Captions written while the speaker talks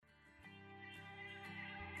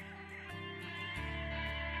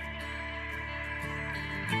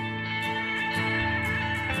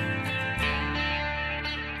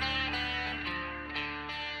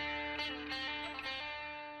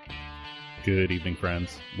Good evening,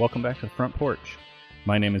 friends. Welcome back to the Front Porch.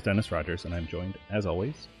 My name is Dennis Rogers, and I'm joined, as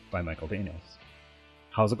always, by Michael Daniels.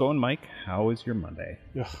 How's it going, Mike? How is your Monday?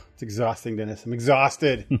 Ugh, it's exhausting, Dennis. I'm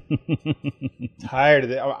exhausted. Tired of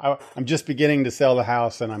it. I'm just beginning to sell the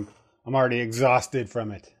house, and I'm already exhausted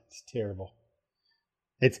from it. It's terrible.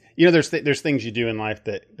 It's there's things you do in life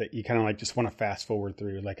that you kind of like just want to fast forward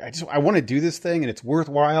through. Like I want to do this thing, and it's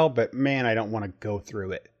worthwhile, but man, I don't want to go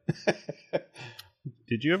through it.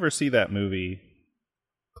 Did you ever see that movie,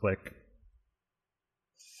 Click?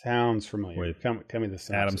 Sounds familiar. Tell me the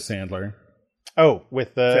synopsis. Adam Sandler. Oh,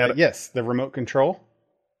 with the remote control.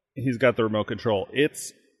 He's got the remote control.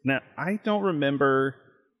 Now I don't remember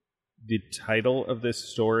the title of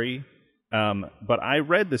this story, but I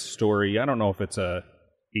read this story. I don't know if it's a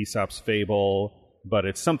Aesop's fable, but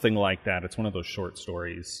it's something like that. It's one of those short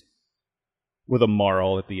stories with a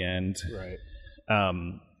moral at the end. Right.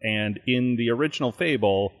 And in the original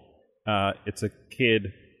fable, it's a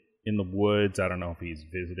kid in the woods. I don't know if he's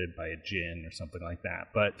visited by a djinn or something like that,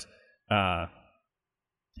 but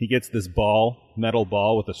he gets this metal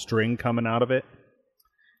ball with a string coming out of it,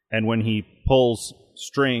 and when he pulls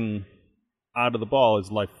string out of the ball, his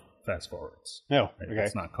life fast forwards. Oh, okay.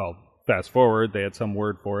 It's not called fast forward. They had some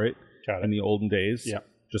word for it in the olden days. Yeah.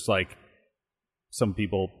 Just like some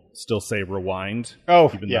people still say rewind.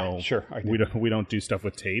 Oh, even yeah, though sure. We don't do stuff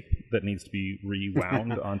with tape that needs to be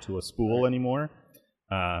rewound onto a spool anymore.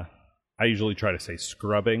 I usually try to say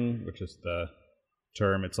scrubbing, which is the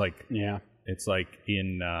term. It's like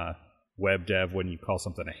in web dev when you call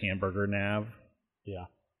something a hamburger nav. Yeah.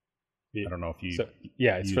 I don't know if you.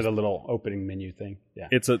 It's for the little opening menu thing. Yeah.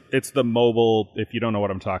 It's the mobile. If you don't know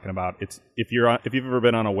what I'm talking about, it's if you've ever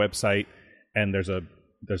been on a website and there's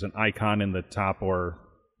an icon in the top or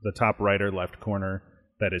the top right or left corner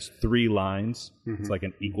that is 3 lines. Mm-hmm. It's like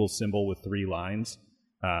an equal symbol with 3 lines.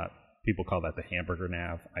 People call that the hamburger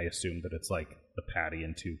nav. I assume that it's like the patty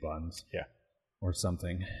and 2 buns. Yeah. Or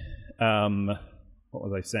something. What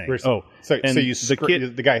was I saying?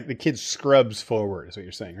 The kid scrubs forward is what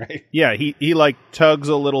you're saying, right? Yeah, he like tugs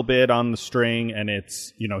a little bit on the string, and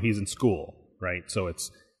it's he's in school, right? So it's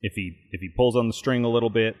if he pulls on the string a little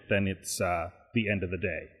bit, then it's the end of the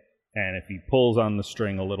day, and if he pulls on the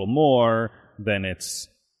string a little more, then it's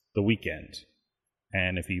the weekend,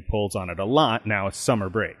 and if he pulls on it a lot, now it's summer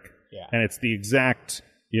break. Yeah, and it's the exact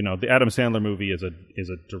the Adam Sandler movie is a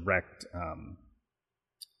direct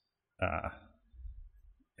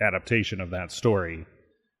adaptation of that story,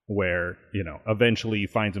 where eventually he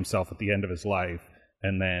finds himself at the end of his life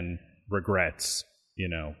and then regrets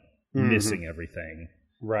missing everything,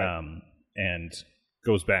 right? And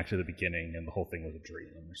goes back to the beginning, and the whole thing was a dream.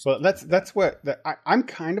 Well, that's what I'm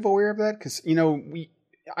kind of aware of that, because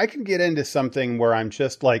I can get into something where I'm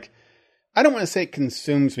just like, I don't want to say it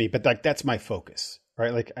consumes me, but like that's my focus,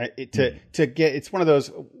 right? Like it's one of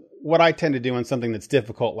those. What I tend to do on something that's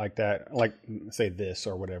difficult like that, like say this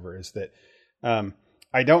or whatever, is that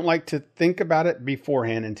I don't like to think about it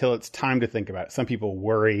beforehand until it's time to think about it. Some people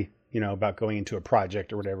worry, about going into a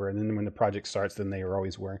project or whatever, and then when the project starts, then they are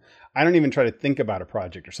always worrying. I don't even try to think about a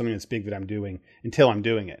project or something that's big that I'm doing until I'm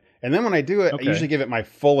doing it. And then when I do it, I usually give it my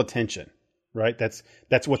full attention, right? That's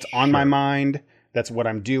what's on my mind. That's what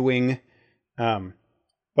I'm doing.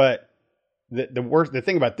 But the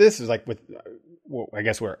thing about this is like with... Well, I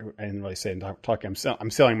guess I didn't really say talking.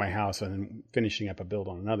 I'm selling my house and then finishing up a build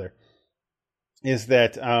on another. Is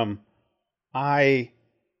that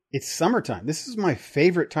it's summertime. This is my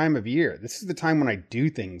favorite time of year. This is the time when I do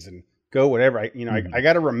things and go whatever. I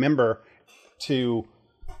got to remember to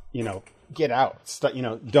get out.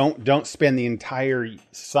 Don't spend the entire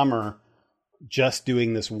summer just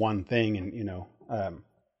doing this one thing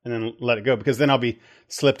and then let it go, because then I'll be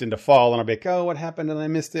slipped into fall and I'll be like, oh, what happened? And I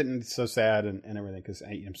missed it. And it's so sad and everything, because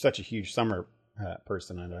I'm such a huge summer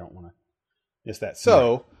person and I don't want to miss that.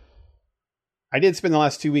 So I did spend the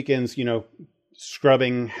last 2 weekends,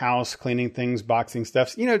 scrubbing house, cleaning things, boxing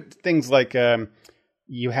stuff, things like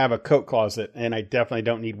you have a coat closet, and I definitely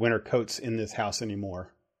don't need winter coats in this house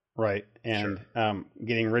anymore. Right. And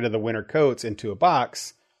getting rid of the winter coats into a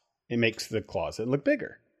box, it makes the closet look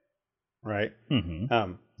bigger. Right.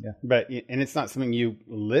 Mm-hmm. But it's not something you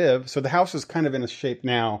live. So the house is kind of in a shape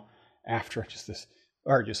now after just this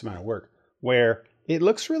arduous amount of work where it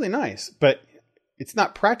looks really nice, but it's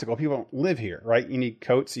not practical. People don't live here, right? You need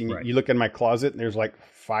coats. You look in my closet and there's like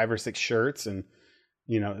 5 or 6 shirts, and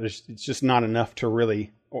it's just not enough to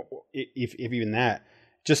really, if even that,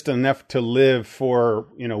 just enough to live for,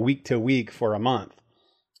 week to week for a month.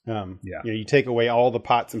 You take away all the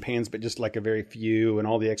pots and pans, but just like a very few, and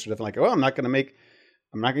all the extra stuff. Like, I'm not going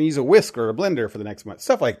to use a whisk or a blender for the next month.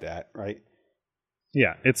 Stuff like that, right?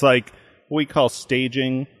 Yeah, it's like what we call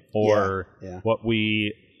staging, or Yeah. what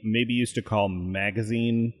we maybe used to call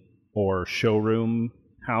magazine or showroom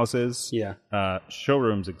houses. Yeah.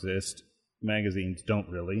 Showrooms exist. Magazines don't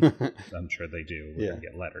really. I'm sure they do. We Yeah. can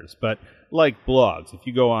get letters. But like blogs, if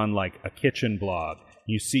you go on like a kitchen blog,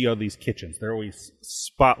 you see all these kitchens. They're always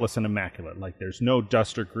spotless and immaculate. Like there's no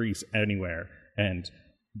dust or grease anywhere. And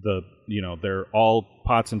they're all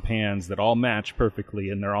pots and pans that all match perfectly,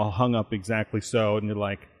 and they're all hung up exactly so. And you're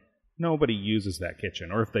like, nobody uses that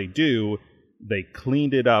kitchen. Or if they do, they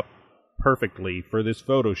cleaned it up perfectly for this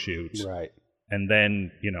photo shoot. Right. And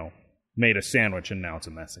then, made a sandwich, and now it's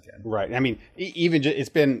a mess again. Right. I mean, even it's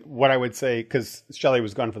been what I would say, because Shelley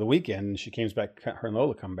was gone for the weekend, and she came back. Her and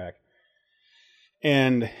Lola come back,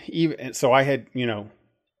 and so I had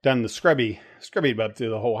done the scrubby up through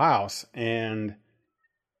the whole house, and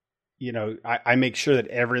I make sure that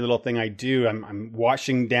every little thing I do, I'm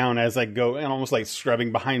washing down as I go, and almost like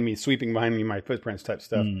scrubbing behind me, sweeping behind me, my footprints type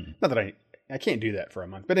stuff. Not that I can't do that for a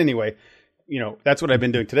month, but anyway, that's what I've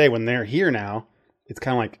been doing today. When they're here now, it's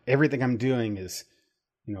kind of like everything I'm doing is,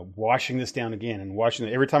 washing this down again and washing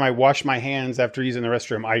it. Every time I wash my hands after using the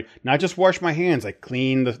restroom, I not just wash my hands, I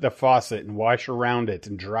clean the faucet and wash around it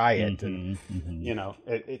and dry it. And,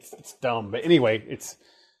 it's dumb. But anyway,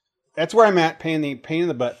 that's where I'm at, pain in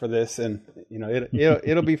the butt for this. And,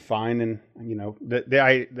 it'll be fine. And,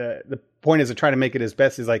 the point is to try to make it as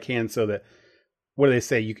best as I can, so that, what do they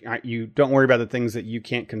say? You don't worry about the things that you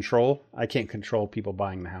can't control. I can't control people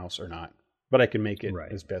buying the house or not, but I can make it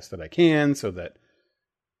as best that I can, so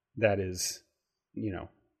that is,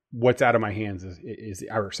 what's out of my hands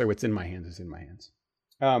what's in my hands is in my hands.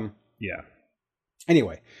 Yeah.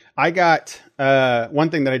 Anyway, I got one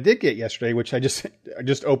thing that I did get yesterday, which I just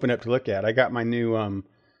opened up to look at. I got my new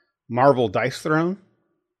Marvel Dice Throne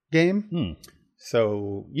game.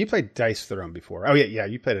 So you played Dice Throne before? Oh yeah,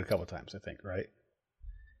 you played it a couple of times, I think, right?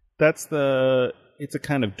 It's a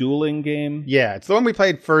kind of dueling game. Yeah, it's the one we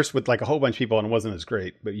played first with like a whole bunch of people, and it wasn't as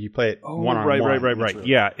great. But you play it one-on-one. Right. Really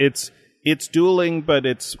Yeah, it's dueling, but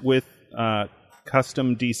it's with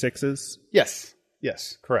custom D6s. Yes,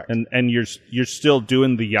 correct. And you're still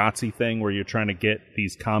doing the Yahtzee thing where you're trying to get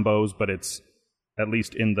these combos, but it's, at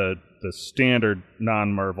least in the standard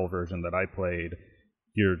non-Marvel version that I played,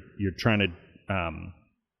 you're trying to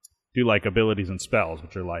do like abilities and spells,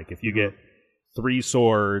 which are like, if you get 3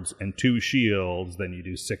 swords and 2 shields, then you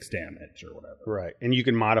do 6 damage or whatever. Right. And you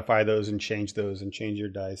can modify those and change your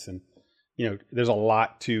dice. And, there's a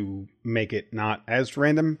lot to make it not as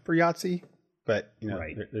random for Yahtzee, but,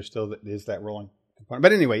 there's still is that rolling component.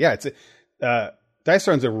 But anyway, yeah, Dice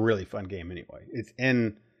Throne's a really fun game anyway.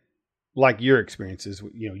 And like your experiences,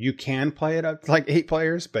 you can play it up to like 8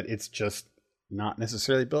 players, but it's just not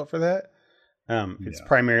necessarily built for that. It's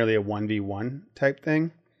primarily a 1v1 type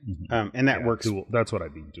thing. And that works. Dual. That's what I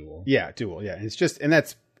mean, dual. Yeah, dual. Yeah, it's just, and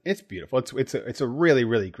it's beautiful. It's a really,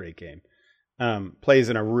 really great game. Plays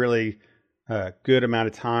in a really good amount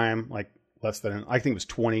of time, like less than, I think it was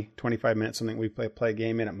 25 minutes, something we play a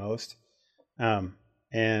game in at most.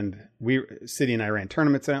 And City and I ran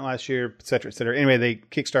tournaments in it last year, et cetera, et cetera. Anyway, they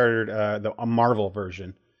kickstarted a Marvel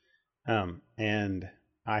version. And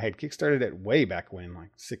I had kickstarted it way back when, like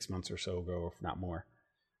 6 months or so ago, if not more.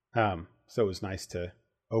 So it was nice to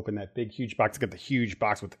open that big, huge box. It's got the huge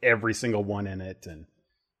box with every single one in it, and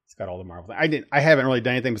it's got all the Marvel. I haven't really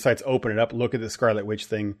done anything besides open it up, look at the Scarlet Witch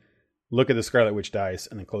thing, look at the Scarlet Witch dice,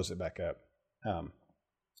 and then close it back up.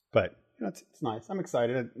 But it's nice. I'm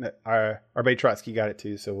excited. Our Bay Trotsky got it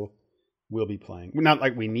too, so we'll be playing. Not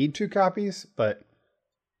like we need 2 copies, but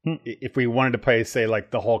if we wanted to play, say,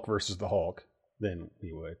 like the Hulk versus the Hulk, then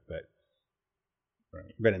we would.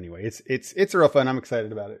 But anyway, it's real fun. I'm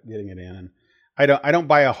excited about it, getting it in. And I don't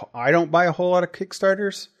buy a whole lot of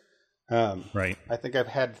Kickstarters. Right. I think I've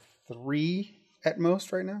had 3 at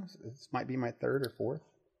most right now. This might be my 3rd or 4th.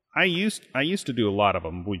 I used to do a lot of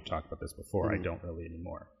them. We've talked about this before. I don't really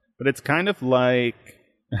anymore. But it's kind of like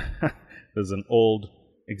there's an old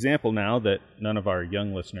example now that none of our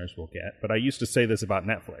young listeners will get. But I used to say this about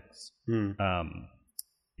Netflix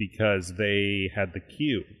because they had the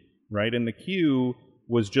queue, right? And the queue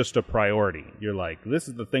was just a priority. You're like, this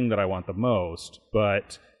is the thing that I want the most,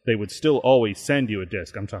 but they would still always send you a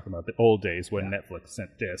disc. I'm talking about the old days when Netflix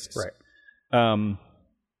sent discs. Right.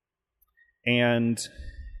 And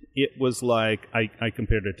it was like, I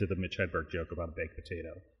compared it to the Mitch Hedberg joke about a baked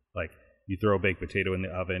potato. Like, you throw a baked potato in the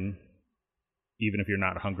oven, even if you're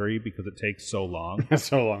not hungry, because it takes so long.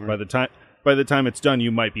 So long. Right? By the time it's done,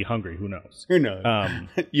 you might be hungry. Who knows? Who knows?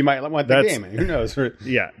 You might want the game. Who knows?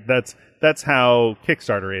 Yeah, that's how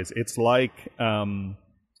Kickstarter is. It's like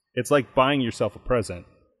it's like buying yourself a present.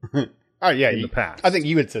 Oh yeah, in the past. I think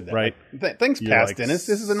you had said that. Right? Like, thanks, past Dennis.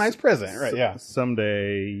 This is a nice present, right? Yeah.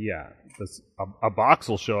 Someday, yeah, a box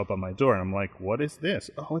will show up on my door, and I'm like, "What is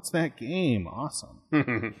this? Oh, it's that game.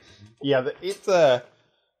 Awesome." Yeah,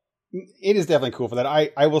 it is definitely cool for that.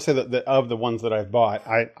 I will say that of the ones that I've bought,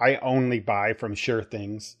 I only buy from sure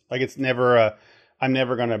things. Like it's never I'm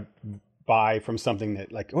never gonna buy from something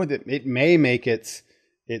that like it may make its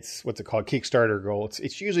what's it called, Kickstarter goal.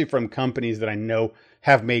 It's usually from companies that I know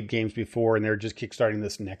have made games before and they're just kickstarting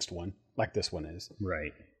this next one, like this one is.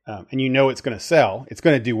 Right. And you know it's going to sell. It's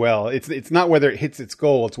going to do well. It's not whether it hits its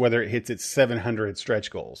goal. It's whether it hits its 700 stretch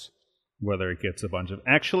goals. Whether it gets a bunch of...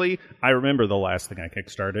 Actually, I remember the last thing I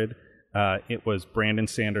kickstarted. It was Brandon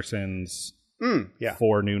Sanderson's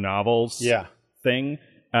 4 new novels thing.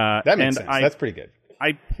 That makes sense. That's pretty good.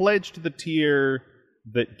 I pledged the tier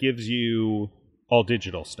that gives you all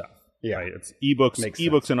digital stuff. Yeah. Right? It's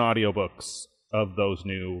ebooks and audiobooks of those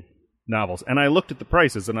new novels. And I looked at the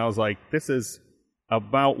prices and I was like, this is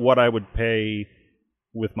about what I would pay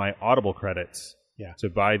with my Audible credits to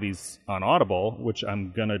buy these on Audible, which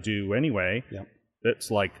I'm going to do anyway. Yep.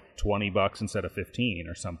 It's like $20 instead of 15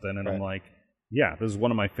 or something. And I'm like, yeah, this is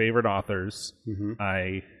one of my favorite authors. Mm-hmm.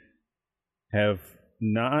 I have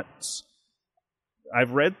not...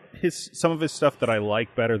 I've read some of his stuff that I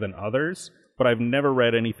like better than others, but I've never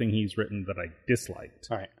read anything he's written that I disliked.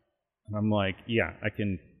 All right. And I'm like, yeah, I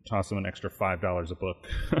can toss him an extra $5 a book.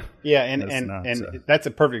 Yeah, and that's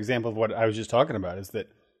a perfect example of what I was just talking about, is that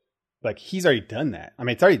like he's already done that. I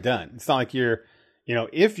mean, it's already done. It's not like you're,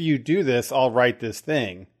 if you do this, I'll write this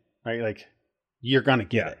thing, right? Like you're going to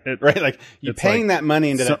get it, right? Like you paying that money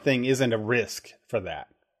into that thing isn't a risk for that.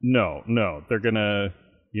 No, they're going to,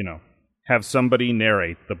 have somebody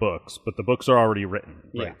narrate the books, but the books are already written,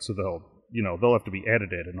 right? Yeah. So they'll have to be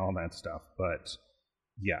edited and all that stuff, but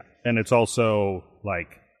yeah. And it's also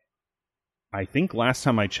like, I think last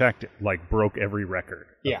time I checked, it like broke every record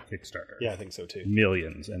of Kickstarter. Yeah, I think so too.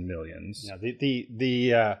 Millions and millions.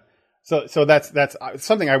 Yeah, so that's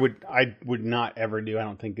something I would not ever do. I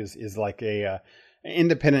don't think is like a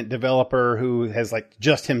independent developer who has like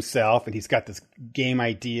just himself and he's got this game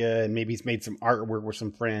idea and maybe he's made some artwork with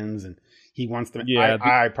some friends and he wants to. Yeah,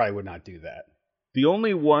 I probably would not do that. The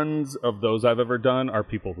only ones of those I've ever done are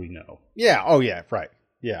people we know. Yeah. Oh yeah. Right.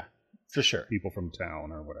 Yeah. For sure. People from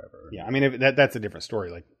town or whatever. Yeah. I mean, that's a different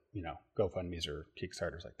story. Like, GoFundMe's or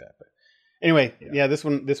Kickstarters like that. But anyway, this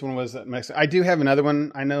one was, I do have another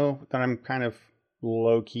one I know that I'm kind of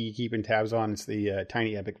low key keeping tabs on. It's the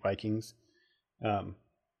Tiny Epic Vikings.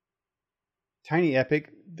 Tiny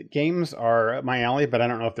Epic, the games are up my alley, but I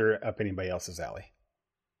don't know if they're up anybody else's alley.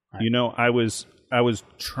 Right. I was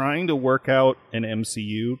trying to work out an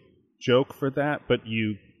MCU joke for that, but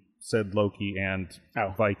you said Loki and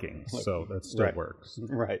Vikings, so that still works.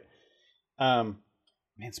 Right.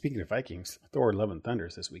 Man, speaking of Vikings, Thor: Love and Thunder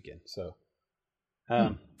is this weekend, so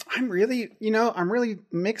I'm really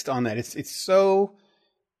mixed on that. It's so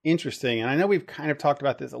interesting, and I know we've kind of talked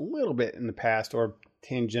about this a little bit in the past or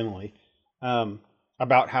tangentially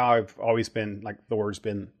about how I've always been like Thor's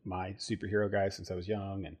been my superhero guy since I was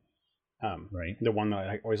young, and the one that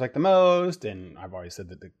I always like the most, and I've always said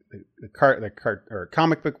that the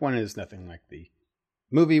comic book one is nothing like the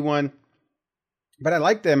movie one. But I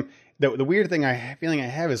like them. The weird feeling I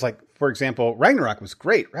have is like, for example, Ragnarok was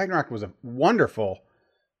great. Ragnarok was a wonderful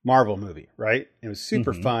Marvel movie, right? It was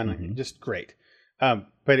super fun, just great. But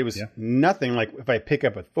it was nothing like if I pick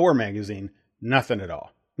up a Thor magazine, nothing at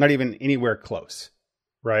all. Not even anywhere close,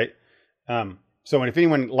 right? So if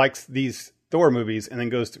anyone likes these Thor movies and then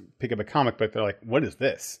goes to pick up a comic book, they're like, what is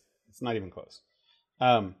this? It's not even close.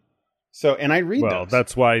 And I read those. Well,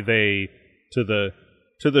 that's why they, to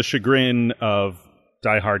the chagrin of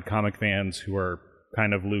diehard comic fans who are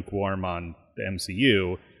kind of lukewarm on the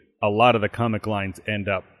MCU, a lot of the comic lines end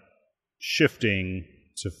up shifting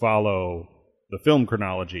to follow the film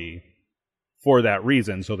chronology for that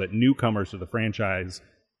reason, so that newcomers to the franchise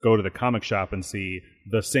go to the comic shop and see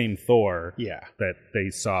the same Thor that they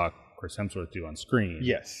saw Chris Hemsworth do on screen.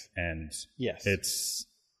 Yes. And yes, it's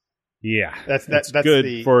that's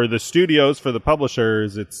good for the studios, for the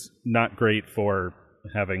publishers. It's not great for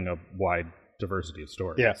having a wide diversity of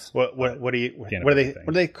stories. Yes. What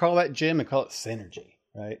do they call that, Jim? They call it synergy,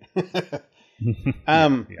 right?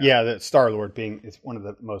 The Star-Lord is one of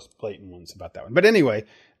the most blatant ones about that one. But anyway,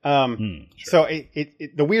 sure. So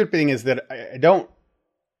the weird thing is that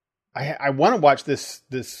I want to watch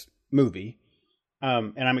this movie,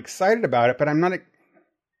 and I'm excited about it, but I'm not.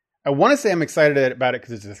 I want to say I'm excited about it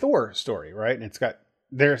because it's a Thor story, right? And it's got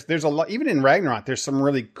there's a lot, even in Ragnarok. There's some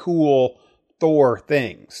really cool Thor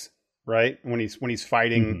things, right? When he's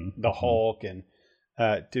fighting the Hulk and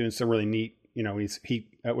doing some really neat,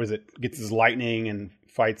 gets his lightning and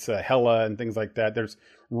fights Hela and things like that. There's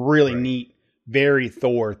really neat, very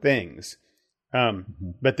Thor things.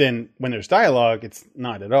 But then when there's dialogue, it's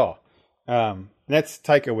not at all. That's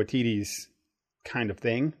Taika Waititi's kind of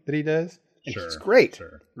thing that he does. And he's great,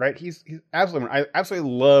 right? He's absolutely. I absolutely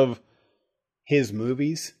love his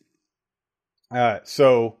movies.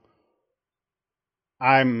 So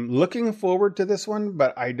I'm looking forward to this one,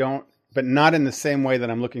 but not in the same way that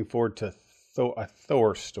I'm looking forward to a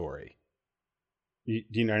Thor story. Do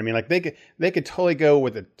you know what I mean? Like they could totally go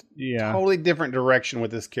with a totally different direction with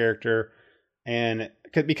this character, and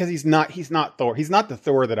because he's not Thor. He's not the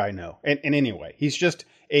Thor that I know. And anyway, he's just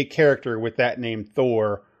a character with that name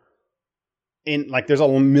Thor. There's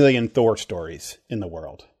a million Thor stories in the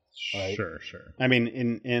world. Right? Sure. I mean,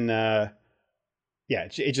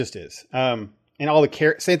 it just is. And all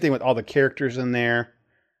the same thing with all the characters in there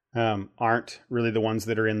aren't really the ones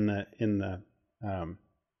that are in the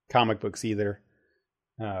comic books either.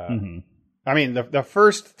 I mean, the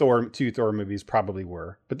first two Thor movies probably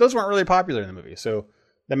were, but those weren't really popular in the movie, so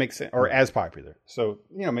that makes sense, or as popular. So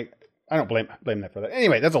I don't blame that for that.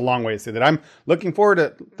 Anyway, that's a long way to say that I'm looking forward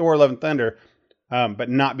to Thor: Love and Thunder, but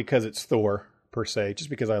not because it's Thor per se, just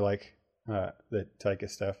because I like the Taika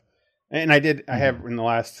stuff. And I have in the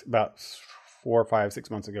last about 4 or 5,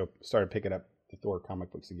 6 months ago started picking up the Thor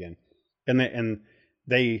comic books again, and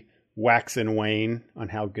they wax and wane on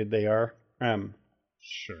how good they are.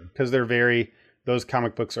 Because those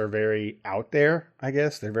comic books are very out there. I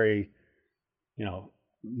guess they're very,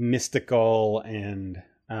 mystical and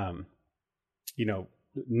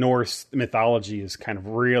Norse mythology is kind of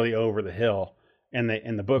really over the hill, and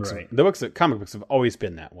the books, comic books have always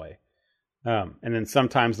been that way. And then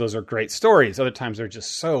sometimes those are great stories. Other times they're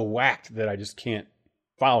just so whacked that I just can't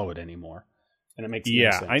follow it anymore. And it makes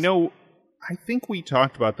no sense. I know. I think we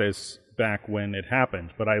talked about this back when it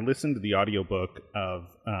happened, but I listened to the audiobook of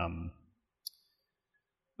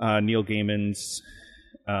Neil Gaiman's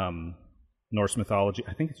Norse mythology.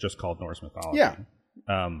 I think it's just called Norse mythology.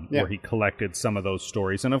 Where he collected some of those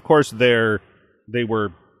stories. And of course they were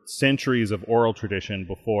centuries of oral tradition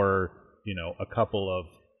before, a couple of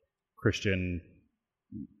Christian,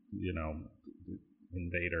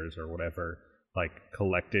 invaders or whatever,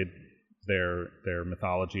 collected their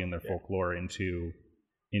mythology and their folklore into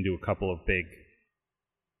a couple of big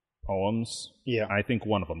poems. Yeah. I think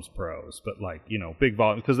one of them's prose, but big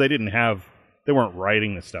volume, because they weren't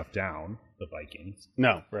writing this stuff down, the Vikings.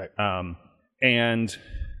 No, right. And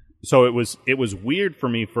so it was weird for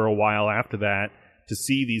me for a while after that to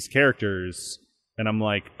see these characters, and I'm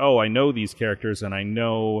like, oh, I know these characters, and I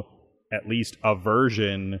know at least a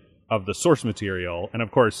version of the source material. And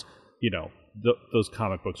of course, those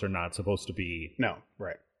comic books are not supposed to be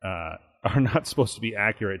are not supposed to be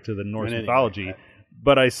accurate to the Norse mythology. Right.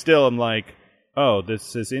 But I still am like, oh,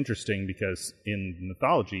 this is interesting because in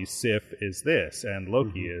mythology, Sif is this, and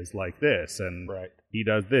Loki is like this, and he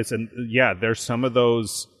does this. And there's some of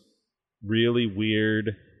those really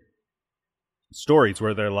weird stories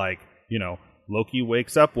where they're like, Loki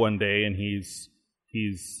wakes up one day and he's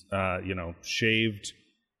shaved.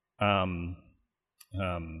 I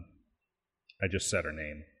just said her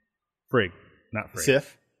name. Not Frigg.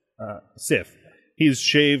 Sif. Sif. He's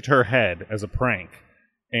shaved her head as a prank,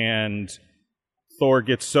 and Thor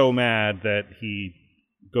gets so mad that he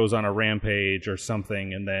goes on a rampage or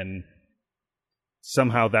something, and then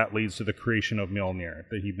somehow that leads to the creation of Mjolnir,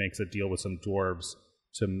 that he makes a deal with some dwarves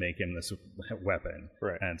to make him this weapon.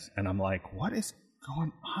 Right. And I'm like, what is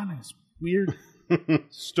going on in this weird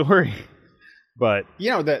story? But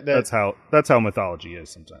that's how mythology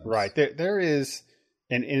is sometimes. Right. There is,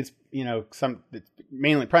 and it's it's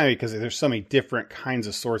mainly probably because there's so many different kinds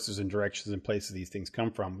of sources and directions and places these things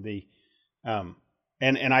come from.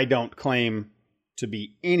 And I don't claim to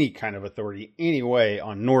be any kind of authority anyway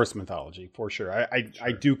on Norse mythology, for sure.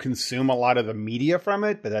 I do consume a lot of the media from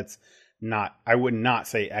it, but that's not. I would not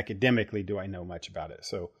say academically do I know much about it.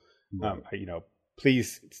 So,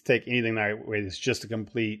 please take anything that I way that's just a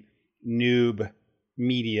complete noob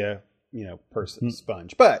media, person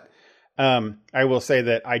sponge. But I will say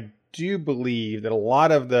that I do believe that a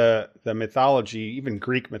lot of the mythology, even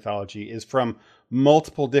Greek mythology, is from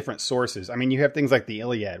multiple different sources. I mean, you have things like the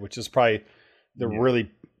Iliad, which is probably the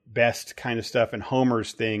really best kind of stuff, and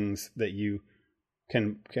Homer's things that you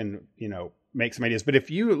can make some ideas. But if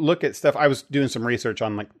you look at stuff, I was doing some research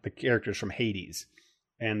on the characters from Hades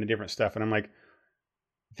and the different stuff, and I'm like,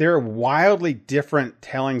 there are wildly different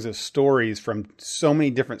tellings of stories from so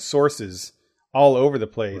many different sources all over the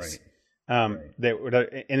place.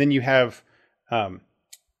 And then you have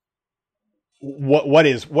what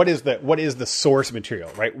is the source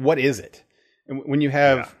material, right? What is it? And when you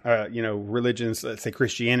have religions, let's say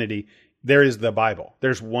Christianity, there is the Bible.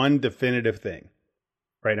 There's one definitive thing,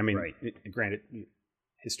 right? I mean, granted,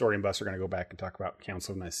 historian buffs are going to go back and talk about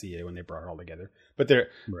Council of Nicaea when they brought it all together, but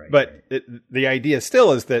the idea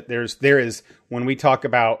still is that there is when we talk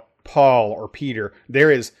about Paul or Peter,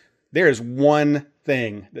 there is one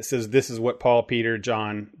thing that says this is what Paul, Peter,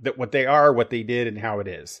 John, that what they are, what they did, and how it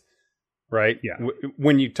is, right? Yeah.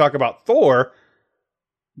 When you talk about Thor,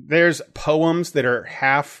 there's poems that are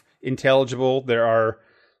half intelligible. There are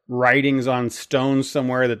writings on stones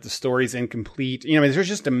somewhere that the story's incomplete. There's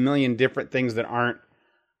just a million different things that aren't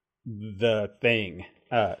the thing.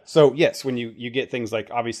 So yes, when you get things like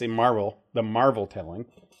obviously the Marvel telling,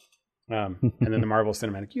 and then the Marvel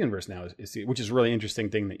Cinematic Universe now is which is a really interesting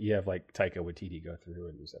thing that you have like Taika Waititi go through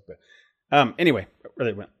and do stuff. But anyway,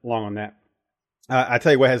 really went long on that. I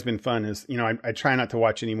tell you what has been fun is I try not to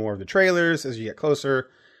watch any more of the trailers as you get closer.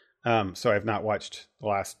 So I've not watched the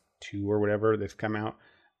last 2 or whatever that's come out.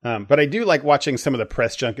 But I do like watching some of the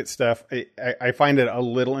press junket stuff. I find it a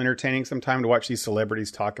little entertaining sometimes to watch these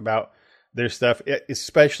celebrities talk about their stuff,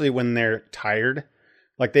 especially when they're tired.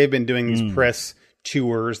 Like they've been doing these press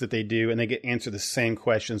tours that they do, and they get answer the same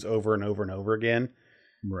questions over and over and over again.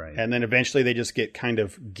 Right. And then eventually they just get kind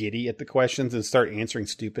of giddy at the questions and start answering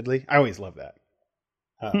stupidly. I always love that.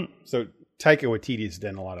 So Taika Waititi has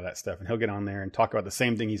done a lot of that stuff, and he'll get on there and talk about the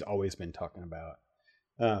same thing he's always been talking about.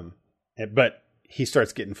 But he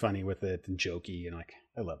starts getting funny with it and jokey, and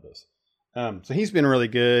I love those. So he's been really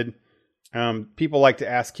good. People like to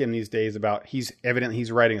ask him these days about, he's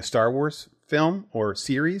writing a Star Wars film or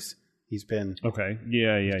series. He's been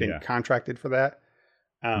contracted for that.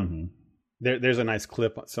 There's a nice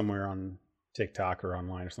clip somewhere on TikTok or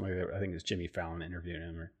online or something like that. I think it's Jimmy Fallon interviewing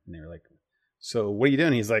him, and they were like, "So what are you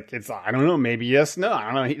doing?" He's like, I don't know, maybe yes, no,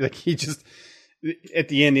 I don't know. He just at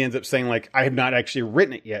the end he ends up saying like, "I have not actually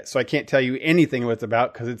written it yet, so I can't tell you anything what it's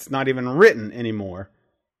about because it's not even written anymore."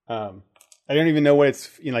 I don't even know what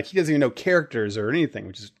it's he doesn't even know characters or anything,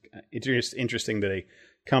 which is it's just interesting that a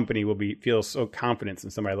company will feel so confident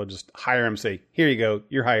in somebody they'll just hire him, say, "Here you go,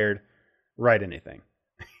 you're hired, write anything."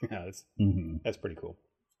 That's pretty cool.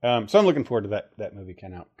 So I'm looking forward to that movie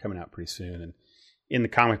coming out pretty soon. And in the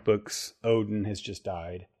comic books, Odin has just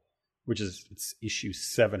died, it's issue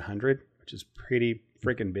 700, which is pretty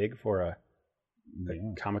freaking big for a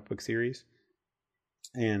comic book series.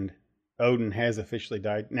 And Odin has officially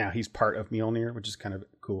died. Now he's part of Mjolnir, which is kind of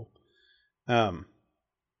cool.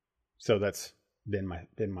 So that's been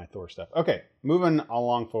my Thor stuff. Okay, moving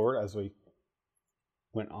along forward as we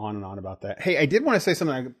went on and on about that. Hey, I did want to say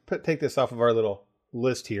something. Take this off of our little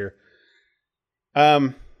list here.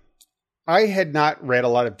 I had not read a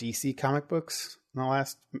lot of DC comic books in the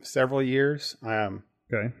last several years.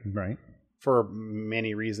 Okay, right. For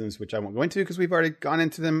many reasons, which I won't go into because we've already gone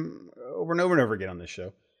into them over and over and over again on this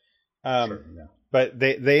show. Sure, yeah. But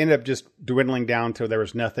they ended up just dwindling down to there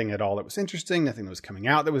was nothing at all that was interesting, nothing that was coming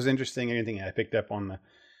out that was interesting, anything I picked up on the,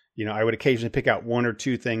 I would occasionally pick out 1 or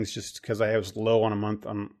 2 things just because I was low on a month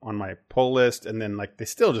on my pull list, and then they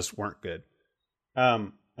still just weren't good.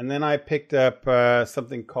 And then I picked up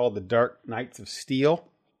something called The Dark Knights of Steel,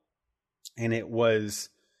 and it was,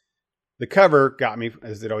 the cover got me,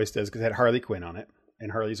 as it always does, because it had Harley Quinn on it,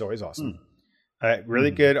 and Harley's always awesome.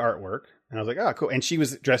 Really good artwork, and I was like, oh, cool. And she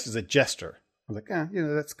was dressed as a jester. I was like,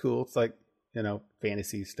 that's cool. It's like,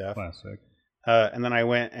 fantasy stuff. Classic. And then I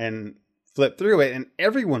went and flipped through it, and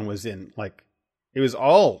everyone was in, it was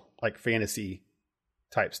all, fantasy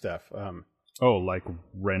type stuff. Like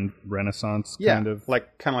Renaissance kind of? Kind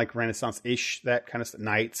of like Renaissance-ish, that kind of stuff,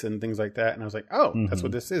 knights and things like that. And I was like, oh, that's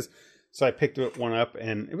what this is. So I picked one up,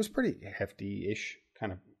 and it was pretty hefty-ish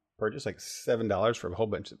kind of purchase, like $7 for a whole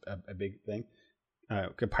bunch of a big thing.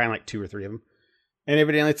 Compiling 2 or 3 of them. And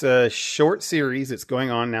evidently it's a short series that's going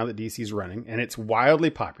on now that DC's running, and it's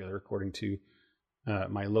wildly popular, according to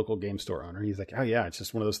my local game store owner. He's like, oh yeah, it's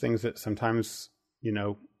just one of those things that sometimes,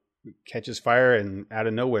 catches fire, and out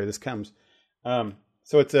of nowhere this comes.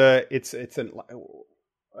 So it's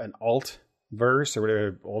an alt verse or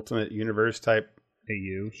whatever, alternate universe type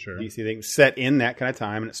AU, sure, DC thing set in that kind of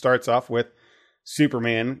time, and it starts off with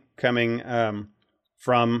Superman coming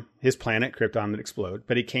from his planet Krypton that explode,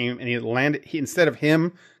 but he came and he landed. Instead of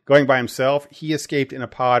him going by himself, he escaped in a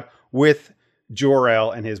pod with Jor-El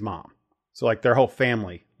and his mom. So their whole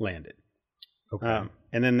family landed. Okay,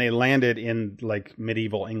 and then they landed in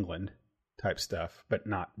medieval England type stuff, but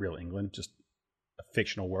not real England, just a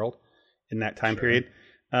fictional world in that time period.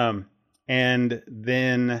 And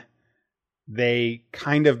then they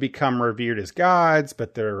kind of become revered as gods,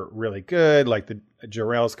 but they're really good. Like the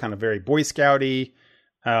Jor-El's kind of very Boy Scouty.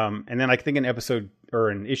 And then I think in episode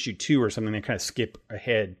or in issue 2 or something, they kind of skip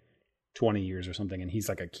ahead 20 years or something, and he's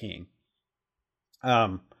like a king.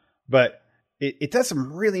 But it does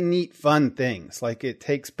some really neat, fun things. Like it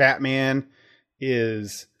takes Batman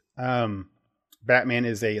is a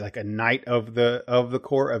knight of the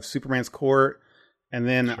court of Superman's court, and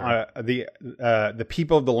then the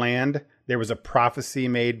people of the land. There was a prophecy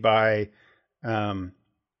made by John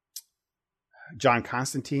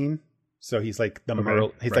Constantine, so he's like a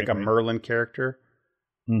Merlin character.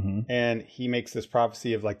 Mm-hmm. And he makes this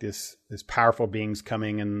prophecy of like this powerful beings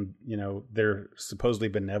coming, and they're supposedly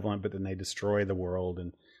benevolent, but then they destroy the world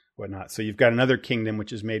and whatnot. So you've got another kingdom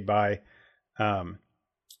which is made by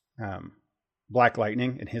Black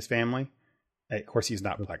Lightning and his family. Of course, he's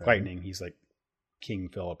not Black Lightning; he's like King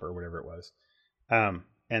Philip or whatever it was.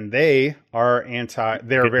 And they are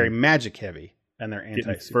they're very magic heavy, and they're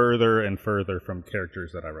anti. Further and further from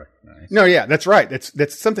characters that I recognize. No, yeah, that's right.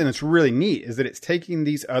 That's something that's really neat, is that it's taking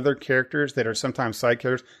these other characters that are sometimes side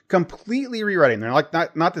characters, completely rewriting. They're like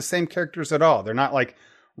not the same characters at all. They're not like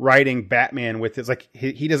writing Batman with his, like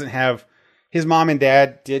he doesn't have, his mom and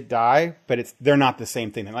dad did die, but they're not the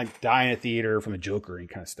same thing. They're like die in a theater from the Joker and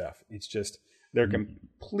kind of stuff. It's just they're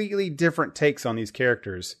completely different takes on these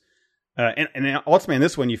characters. And ultimately in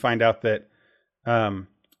this one, you find out that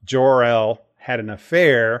Jor-El had an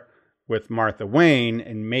affair with Martha Wayne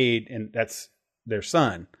and that's their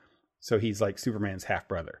son. So he's like Superman's half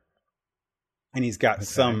brother, and he's got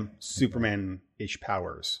some Superman-ish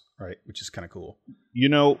powers, right? Which is kind of cool.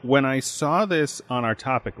 When I saw this on our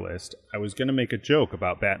topic list, I was going to make a joke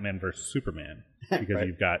about Batman versus Superman because right.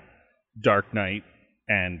 You've got Dark Knight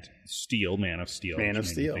and Man of Steel. Man of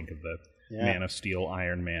Steel. Think of the Man of Steel,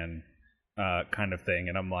 Iron Man kind of thing,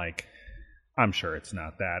 and I'm like, I'm sure it's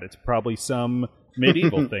not that. It's probably some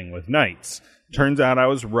medieval thing with knights. Turns out I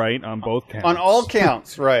was right on both counts. On all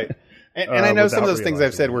counts, right. And I know some of those things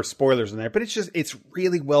I've said were spoilers in there, but it's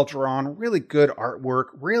really well drawn, really good artwork,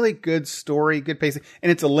 really good story, good pacing,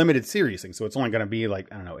 and it's a limited series thing, so it's only going to be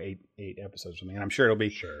like, I don't know, eight episodes or something, and I'm sure it'll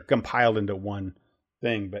be compiled into one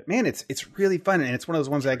thing. But man, it's really fun, and it's one of those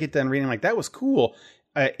ones that I get done reading like, that was cool.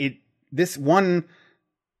 This one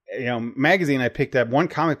magazine I picked up, one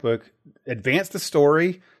comic book, advanced the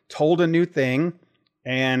story, told a new thing,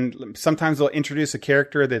 and sometimes they'll introduce a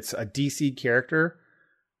character that's a DC character,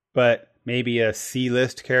 but maybe a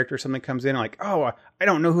C-list character or something comes in, like, oh, I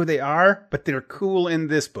don't know who they are, but they're cool in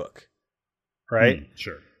this book, right?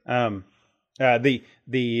 Sure. The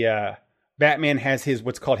Batman has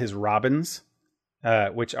what's called his Robins,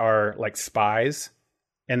 which are like spies,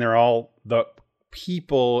 and they're all the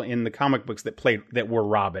people in the comic books that were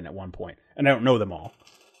Robin at one point, and I don't know them all.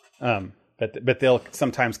 But they'll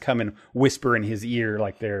sometimes come and whisper in his ear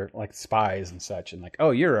like they're like spies and such, and like, oh,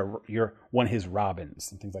 you're one of his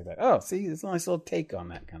Robins and things like that. Oh, see, it's a nice little take on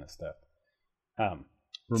that kind of stuff.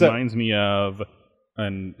 Reminds me of,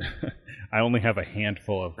 and I only have a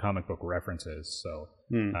handful of comic book references, so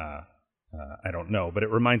I don't know, but it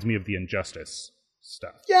reminds me of the Injustice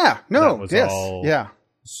stuff. Yeah, no, that was yes, all yeah,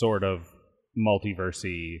 sort of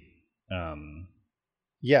multiversy.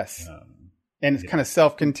 Yes. And it's kind of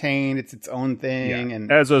self-contained. It's its own thing. Yeah.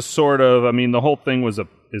 And as a sort of, the whole thing is a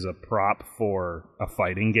prop for a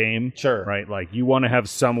fighting game. Sure. Right? Like, you want to have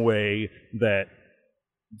some way that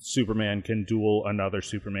Superman can duel another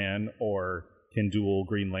Superman, or can duel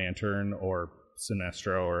Green Lantern or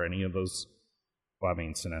Sinestro or any of those. Well,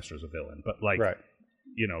 Sinestro's a villain, but like, right.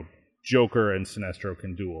 Joker and Sinestro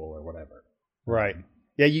can duel or whatever. Right.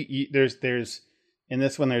 Yeah. There's. In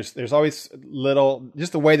this one, there's always little,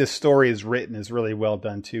 just the way the story is written is really well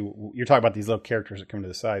done too. You're talking about these little characters that come to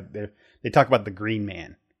the side. They talk about the Green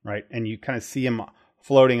Man, right? And you kind of see him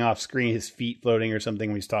floating off screen, his feet floating or something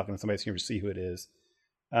when he's talking to somebody, so you never see who it is.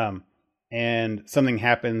 And something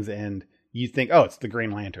happens, and you think, oh, it's the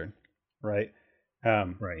Green Lantern, right?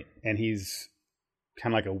 Right. And he's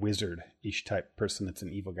kind of like a wizard-ish type person that's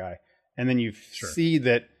an evil guy. And then you see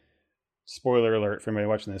that. Spoiler alert for anybody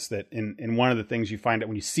watching this, that in one of the things you find out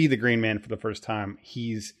when you see the Green Man for the first time,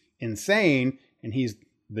 he's insane, and he's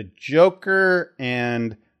the Joker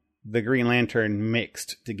and the Green Lantern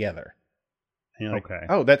mixed together. And you're like,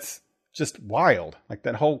 oh, that's just wild. Like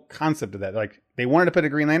that whole concept of that. Like they wanted to put a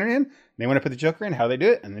Green Lantern in, they want to put the Joker in, how they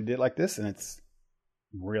do it, and they did it like this, and it's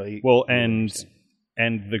really well. And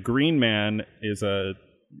the Green Man is a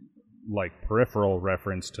like peripheral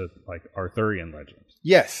reference to like Arthurian legends.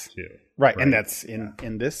 Yes. Too. Right. And that's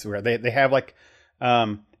in this where they have like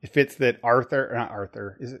it fits that not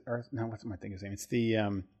Arthur. Is it Arthur? No, what's my thing's name? It's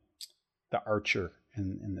the the archer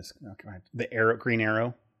in this. The arrow, Green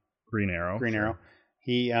Arrow. Green Arrow. Green Arrow.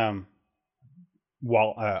 He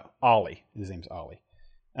Ollie. His name's Ollie.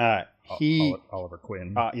 Oliver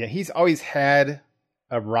Queen. Yeah, he's always had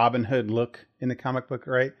a Robin Hood look in the comic book,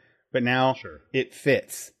 right? But now it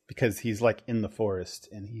fits because he's like in the forest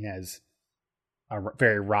and he has a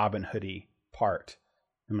very Robin Hoody part.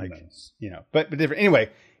 And like, nice. But different.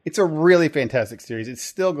 Anyway, it's a really fantastic series. It's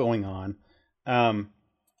still going on.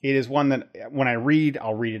 It is one that when I read,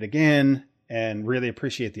 I'll read it again and really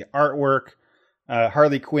appreciate the artwork.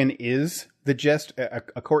 Harley Quinn is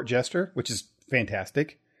a court jester, which is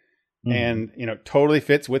fantastic. And, totally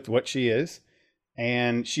fits with what she is.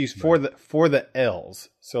 And she's for the L's.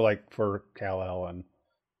 So like for Kal-El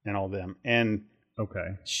and all them. And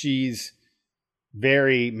she's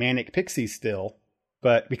very manic pixie still,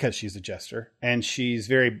 but because she's a jester, and she's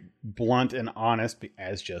very blunt and honest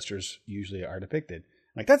as jesters usually are depicted.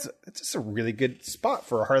 Like that's just a really good spot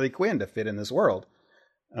for a Harley Quinn to fit in this world.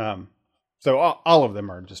 So all of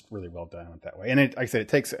them are just really well done with that way. And like I said, it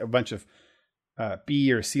takes a bunch of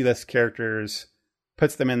B or C list characters,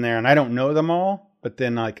 puts them in there, and I don't know them all, but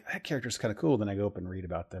then like that character's kind of cool. Then I go up and read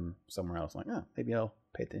about them somewhere else. I'm like, maybe I'll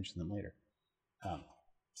pay attention to them later.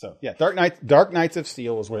 So yeah, Dark Knights of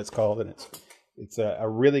Steel is what it's called, and it's a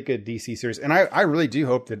really good DC series. And I really do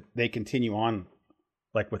hope that they continue on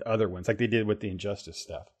like with other ones, like they did with the Injustice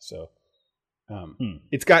stuff. So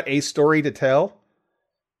it's got a story to tell.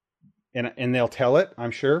 And they'll tell it,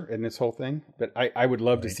 I'm sure, in this whole thing. But I would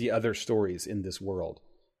love to see other stories in this world.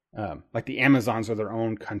 Like the Amazons are their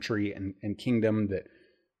own country and kingdom that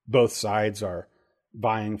both sides are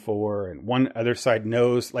vying for. And one other side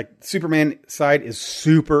knows, like Superman side is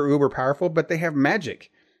super uber powerful, but they have magic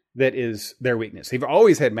that is their weakness. They've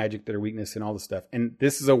always had magic that are weakness and all this stuff. And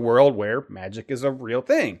this is a world where magic is a real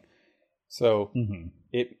thing. So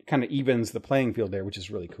it kind of evens the playing field there, which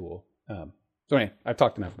is really cool. So anyway, I've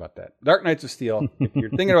talked enough about that. Dark Knights of Steel. If you're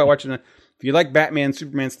thinking about watching it, if you like Batman,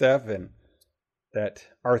 Superman stuff, and that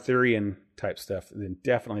Arthurian type stuff, then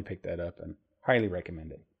definitely pick that up and highly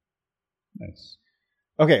recommend it. Nice.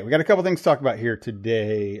 Okay, we got a couple things to talk about here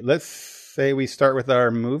today. Let's say we start with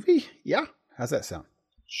our movie. Yeah? How's that sound?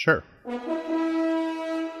 Sure.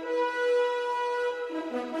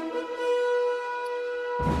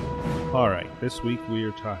 All right. This week we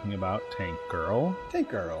are talking about Tank Girl. Tank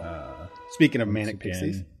Girl. Speaking of manic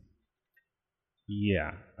pixies.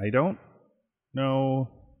 Yeah. I don't know.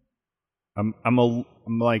 I'm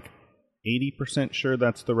like 80% sure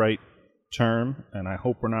that's the right term, and I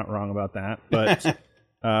hope we're not wrong about that. But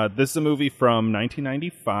this is a movie from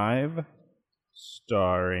 1995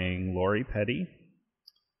 starring Lori Petty,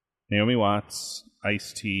 Naomi Watts,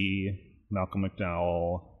 Ice-T, Malcolm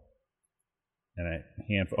McDowell, and a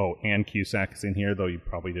handful. Oh, Ann Cusack is in here, though you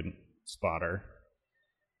probably didn't spot her.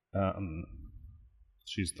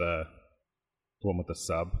 She's the one with the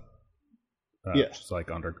sub. Yeah, she's like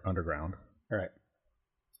underground. All right.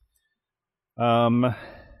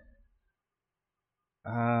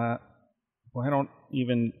 Well, I don't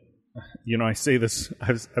even. I say this.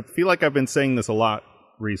 I feel like I've been saying this a lot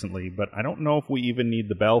recently, but I don't know if we even need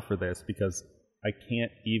the bell for this because I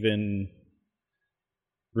can't even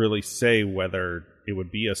really say whether it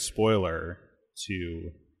would be a spoiler to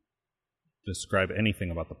describe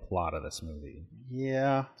anything about the plot of this movie.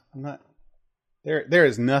 Yeah, I'm not. There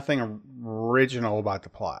is nothing original about the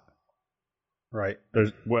plot, right?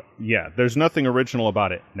 There's nothing original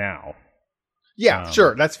about it now. Yeah,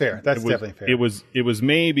 sure, that's fair. That's definitely fair. It was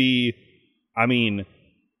maybe. I mean,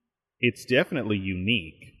 it's definitely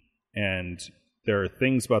unique, and there are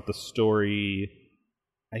things about the story.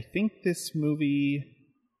 I think this movie.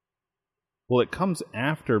 Well, it comes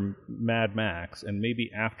after Mad Max, and maybe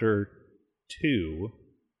after 2,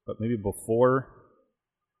 but maybe before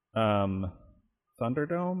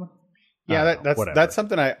Thunderdome. Yeah, that's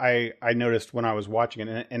something I noticed when I was watching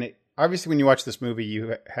it, and it obviously when you watch this movie,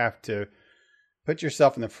 you have to put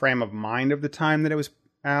yourself in the frame of mind of the time that it was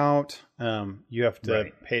out. You have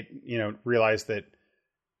to realize that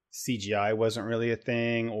CGI wasn't really a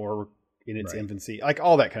thing, or in its infancy, like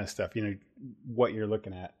all that kind of stuff. What you're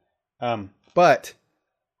looking at. But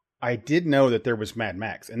I did know that there was Mad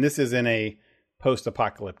Max, and this is in a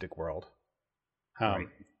post-apocalyptic world.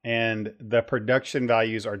 And the production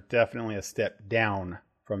values are definitely a step down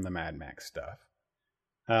from the Mad Max stuff.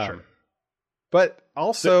 Sure. But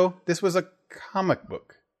also, this was a comic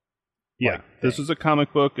book. Yeah, this was a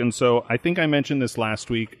comic book, and so I think I mentioned this last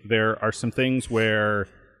week. There are some things where,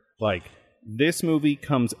 like, this movie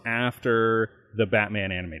comes after the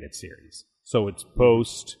Batman animated series. So it's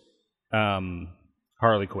post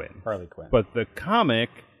Harley Quinn. Harley Quinn. But the comic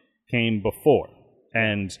came before,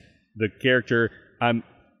 and the character.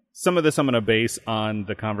 Some of this I'm going to base on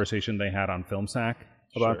the conversation they had on FilmSack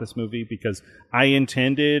about this movie, because I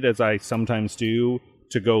intended, as I sometimes do,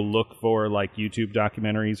 to go look for like YouTube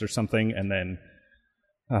documentaries or something, and then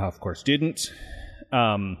of course didn't.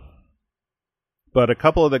 But a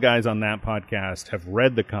couple of the guys on that podcast have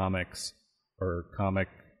read the comics or comic,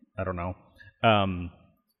 I don't know,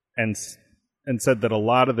 and said that a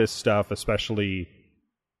lot of this stuff, especially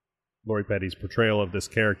Lori Petty's portrayal of this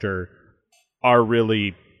character, are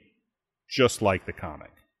really just like the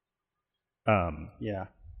comic. Yeah.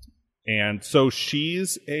 And so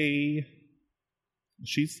she's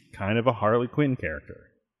kind of a Harley Quinn character,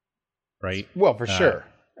 right? Well, for sure.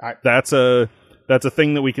 That's a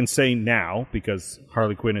thing that we can say now, because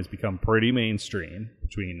Harley Quinn has become pretty mainstream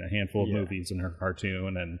between a handful of movies and her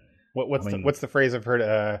cartoon. And what's the phrase I've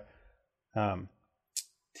heard?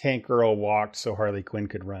 Tank Girl walked so Harley Quinn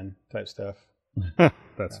could run type stuff.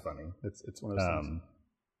 That's funny. It's one of those things.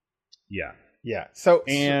 Yeah. So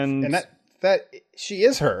that she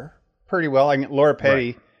is her pretty well. I mean, Laura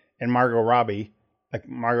Petty and Margot Robbie. Like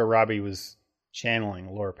Margot Robbie was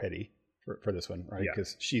channeling Laura Petty for this one, right?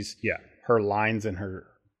 Because she's her lines and her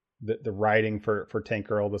the writing for Tank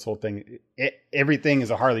Girl. This whole thing, everything is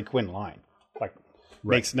a Harley Quinn line. Like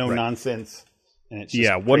makes no nonsense. And it's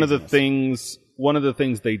just one of the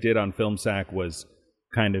things they did on FilmSack was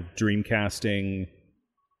kind of dreamcasting.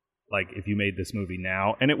 Like if you made this movie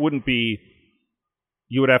now, and it wouldn't be.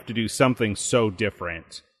 You would have to do something so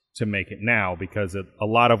different to make it now, because a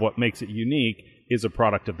lot of what makes it unique is a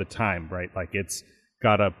product of the time, right? Like it's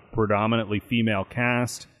got a predominantly female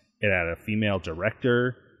cast. It had a female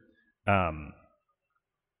director.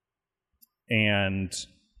 And,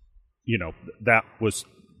 you know, that was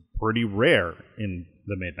pretty rare in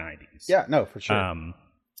the mid-90s. Yeah, no, for sure.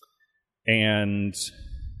 And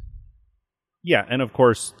of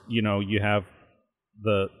course, you know, you have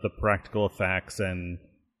the practical effects and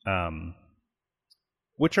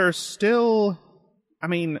which are still, I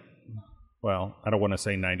mean, well, I don't want to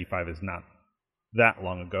say 95 is not that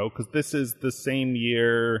long ago, because this is the same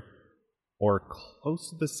year or close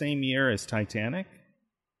to the same year as Titanic.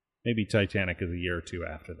 Maybe Titanic is a year or two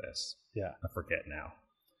after this. Yeah, I forget now.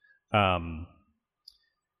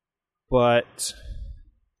 But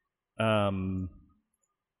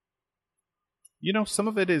you know, some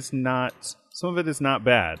of it is not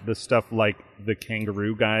bad. The stuff like the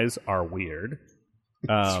kangaroo guys are weird.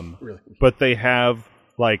 Really weird. But they have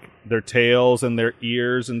like their tails and their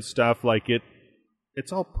ears and stuff. Like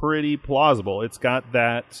it's all pretty plausible. It's got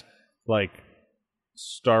that like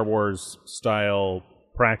Star Wars style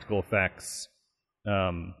practical effects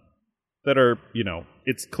that are, you know,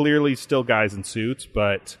 it's clearly still guys in suits,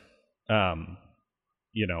 but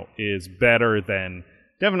you know, is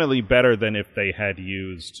definitely better than if they had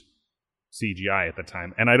used CGI at the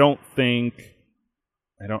time. And I don't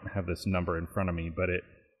have this number in front of me, but it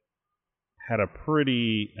had a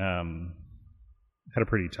pretty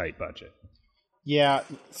tight budget. Yeah.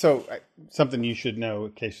 So something you should know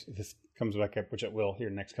in case this comes back up, which it will here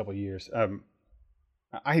in the next couple of years.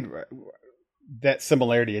 That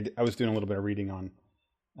similarity. I was doing a little bit of reading on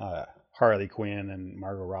Harley Quinn and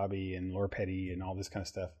Margot Robbie and Laura Petty and all this kind of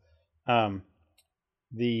stuff.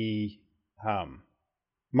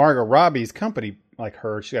 Margot Robbie's company, like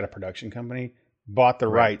her, she got a production company, bought the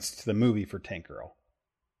rights to the movie for Tank Girl.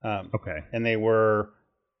 Okay. And they were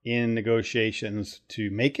in negotiations to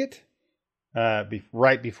make it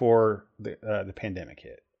right before the pandemic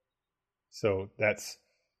hit. So that's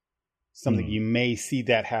something you may see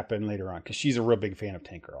that happen later on, because she's a real big fan of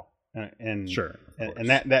Tank Girl. And sure. And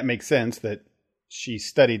that makes sense that she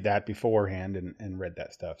studied that beforehand and read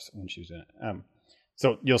that stuff when she was in it.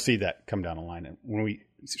 So you'll see that come down the line. And when we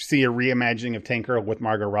see a reimagining of Tank Girl with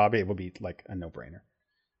Margot Robbie, it will be like a no-brainer.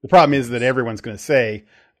 The problem is that everyone's going to say,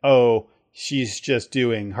 oh, she's just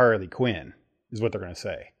doing Harley Quinn, is what they're going to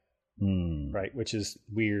say. Right? Which is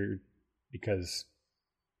weird, because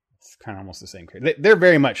it's kind of almost the same character. They're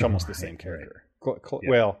very much almost the same character. Right.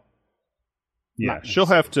 Well, yeah, she'll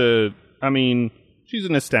have to, I mean, she's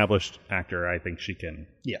an established actor. I think she can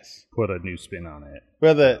put a new spin on it.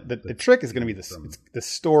 Well, the trick is going to be the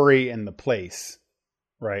story and the place,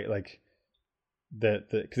 right? Like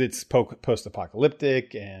because it's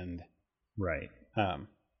post-apocalyptic and right.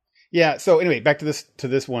 Yeah. So anyway, back to this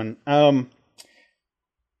one.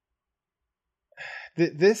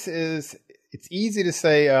 This is, it's easy to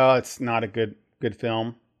say, it's not a good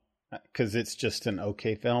film, because it's just an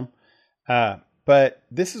okay film. But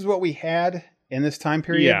this is what we had in this time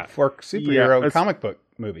period for superhero comic book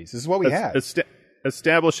movies. This is what we had.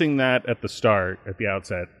 establishing that at the start, at the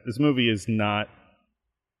outset, this movie is not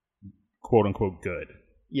quote unquote good.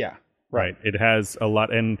 Yeah. Right. It has a lot,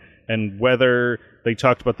 and whether they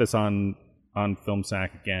talked about this on Film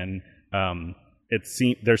Sack again,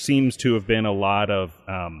 there seems to have been a lot of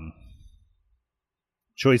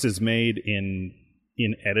choices made in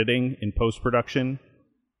editing, in post production,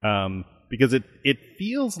 because it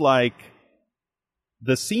feels like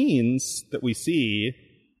the scenes that we see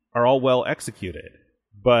are all well executed,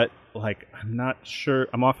 but like I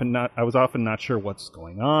was often not sure what's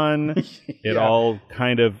going on. It all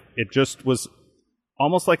kind of, it just was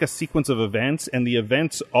almost like a sequence of events, and the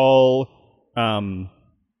events all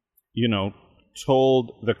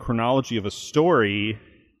told the chronology of a story,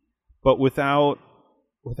 but without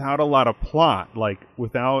a lot of plot, like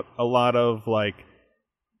without a lot of like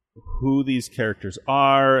who these characters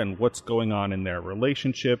are and what's going on in their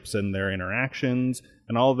relationships and their interactions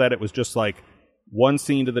and all of that. It was just like one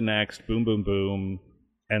scene to the next, boom, boom, boom,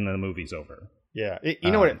 and then the movie's over. Yeah,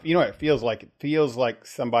 you know what it feels like? It feels like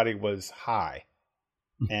somebody was high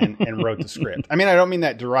and wrote the script. I mean, I don't mean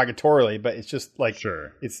that derogatorily, but it's just like,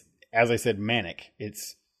 sure, it's, as I said, manic.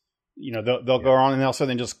 It's, they'll go on and they'll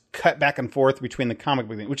suddenly just cut back and forth between the comic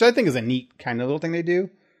book thing, which I think is a neat kind of little thing they do.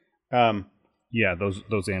 Yeah,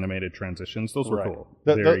 those animated transitions, those were cool.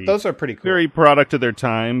 Those are pretty cool. Very product of their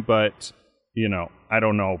time, but I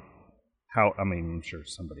don't know how. I mean, I'm sure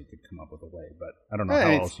somebody could come up with a way, but I don't know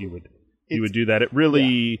how else you would do that. It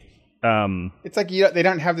really, it's like they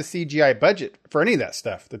don't have the CGI budget for any of that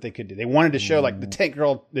stuff that they could do. They wanted to show like the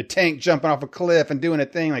tank jumping off a cliff and doing a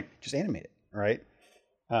thing, like just animate it, right?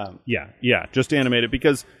 Just animate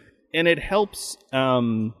it and it helps.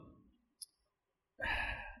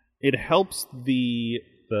 It helps the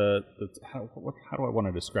how do I want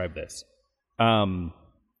to describe this?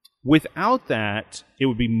 Without that, it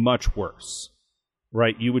would be much worse,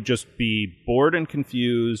 right? You would just be bored and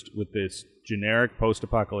confused with this generic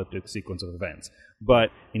post-apocalyptic sequence of events.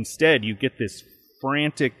 But instead, you get this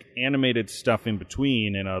frantic animated stuff in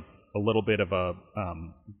between in a little bit of a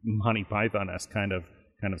Monty Python-esque kind of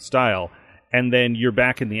style, and then you're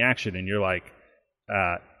back in the action, and you're like,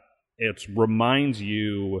 it reminds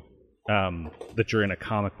you that you're in a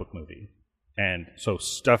comic book movie. And so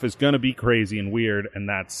stuff is going to be crazy and weird, and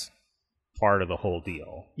that's part of the whole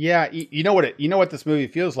deal. Yeah, you know what this movie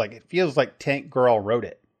feels like? It feels like Tank Girl wrote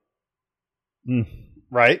it.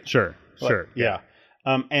 Right? Sure. Yeah.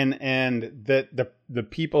 And the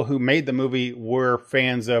people who made the movie were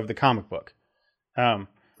fans of the comic book.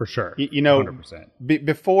 For sure. 100%.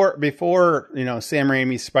 Before Sam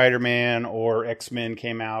Raimi's Spider-Man or X-Men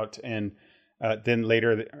came out, and then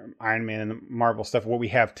later the Iron Man and the Marvel stuff, what we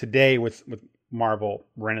have today with Marvel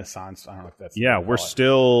Renaissance. I don't know if that's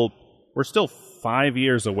we're still 5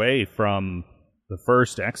 years away from the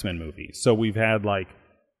first X-Men movie. So we've had like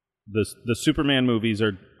the Superman movies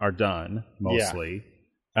are done mostly.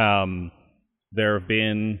 Yeah. There have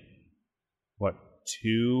been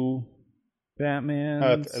two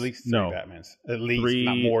Batmans? At least three Batmans. At least, three,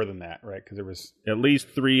 not more than that, right? Because there was at least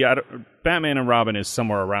three. Batman and Robin is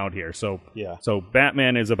somewhere around here. So yeah. So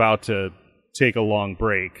Batman is about to take a long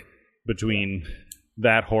break between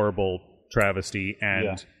that horrible travesty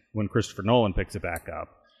and when Christopher Nolan picks it back up.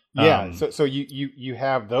 Yeah. So you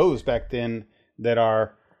have those back then that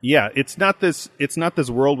are. Yeah, it's not this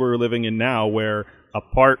world we're living in now where,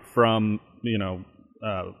 apart from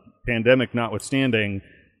pandemic notwithstanding,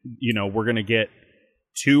 we're going to get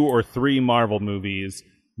 2 or 3 Marvel movies,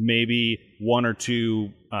 maybe 1 or 2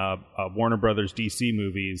 Warner Brothers DC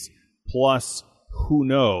movies, plus who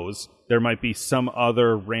knows, there might be some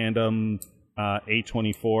other random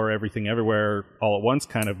A24 Everything Everywhere All at Once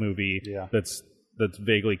kind of movie that's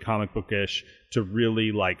vaguely comic bookish to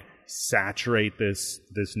really like saturate this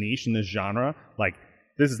niche and this genre. Like,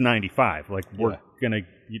 this is 95. Like, we're gonna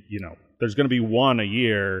there's gonna be one a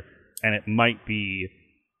year, and it might be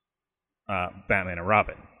Batman and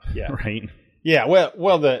Robin. Yeah. Right? Yeah,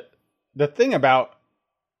 well the thing about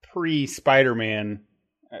pre-Spider-Man,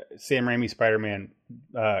 Sam Raimi Spider-Man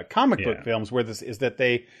comic book films where this is that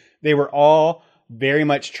they were all very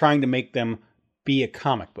mumuch trying to make them be a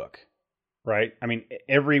comic book. Right? I mean,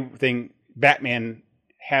 everything, Batman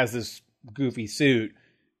has this goofy suit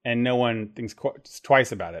and no one thinks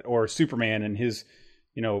twice about it, or Superman and his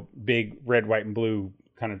big red, white, and blue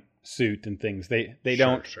kind of suit and things. They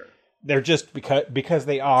don't. Sure. They're just because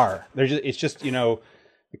they are. It's just the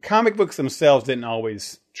comic books themselves didn't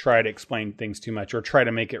always try to explain things too much or try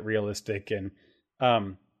to make it realistic. And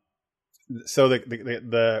so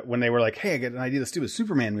the when they were like, hey, I got an idea, let's do a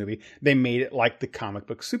Superman movie, they made it like the comic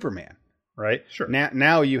book Superman, right? Sure.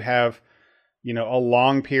 Now you have a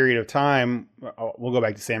long period of time. We'll go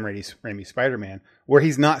back to Sam Raimi's Spider-Man, where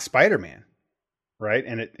he's not Spider-Man, right?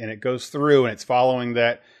 And it goes through and it's following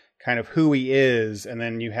that kind of who he is, and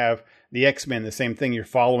then you have the X-Men, the same thing. You're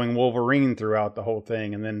following Wolverine throughout the whole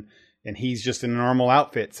thing, and he's just in normal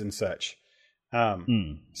outfits and such.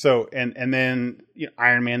 So and then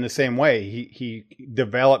Iron Man the same way. He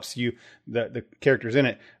develops the characters in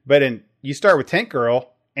it, but you start with Tank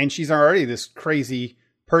Girl, and she's already this crazy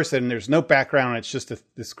person. There's no background. It's just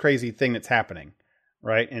this crazy thing that's happening,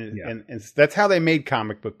 right? And that's how they made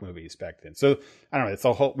comic book movies back then. So I don't know. It's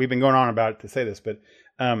a whole. We've been going on about it to say this, but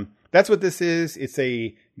that's what this is. It's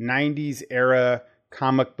a 90s era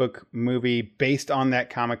comic book movie based on that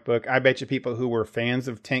comic book. I bet you people who were fans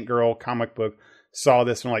of Tank Girl comic book saw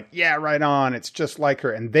this and were like, yeah, right on. It's just like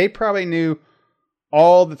her. And they probably knew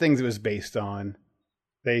all the things it was based on.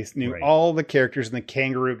 They knew all the characters and the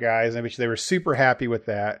kangaroo guys. I bet you they were super happy with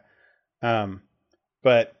that.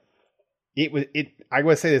 But I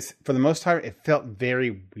would say this, for the most part, it felt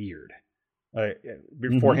very weird.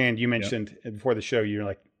 Beforehand, you mentioned before the show,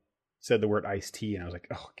 you said the word iced tea, and I was like,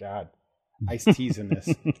 oh God, iced tea's in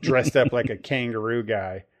this, dressed up like a kangaroo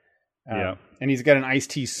guy. And he's got an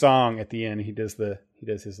iced tea song at the end. He does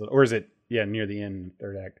his little, or is it near the end,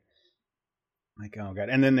 third act. Like, oh God.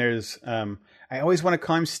 And then there's I always want to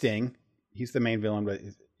call him Sting. He's the main villain, but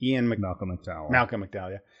Malcolm McDowell. Malcolm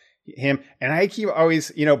McDowell, yeah. Him. And I keep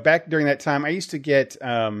always, back during that time, I used to get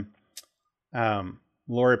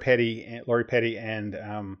Lori Petty and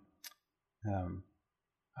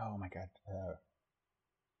oh my God,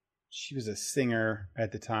 she was a singer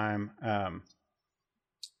at the time.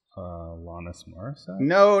 Alanis Morissette?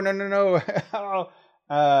 No.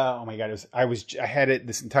 Oh my God, I had it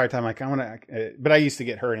this entire time. Like, I want to, but I used to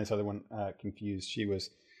get her and this other one confused. She was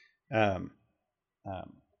an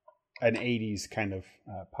 80s kind of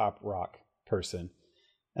pop rock person.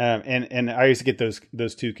 And I used to get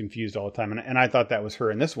those two confused all the time. And I thought that was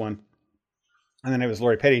her in this one. And then it was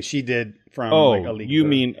Lori Petty. She did from A League you of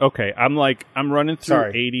mean, okay. I'm running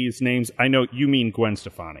through 80s names. I know you mean Gwen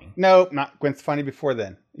Stefani. No, not Gwen Stefani before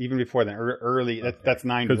then. Even before then. Early, okay. That's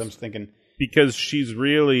 90s. I'm just thinking. Because she's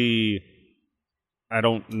really, I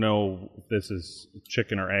don't know if this is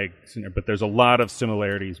chicken or egg, but there's a lot of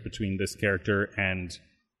similarities between this character and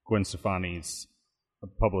Gwen Stefani's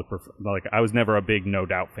public. I was never a big No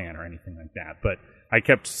Doubt fan or anything like that, but I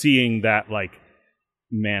kept seeing that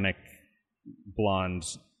manic blonde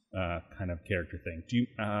kind of character thing. Do you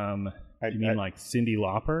mean like Cyndi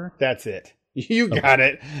Lauper? That's it. You got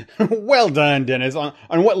it. Well done, Dennis. On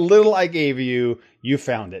what little I gave you, you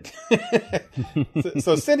found it.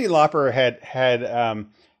 so Cyndi Lauper had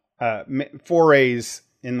forays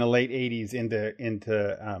in the late 80s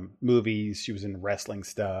into movies. She was in wrestling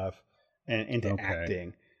stuff and into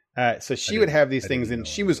acting. So she would have these things, and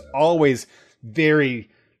she was always very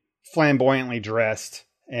flamboyantly dressed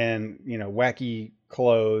and wacky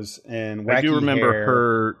clothes and wacky I do remember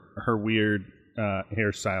hair. her weird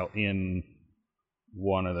hairstyle in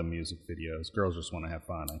one of the music videos. Girls Just Want to Have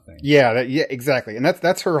Fun, I think. Yeah, exactly. And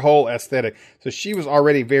that's her whole aesthetic. So she was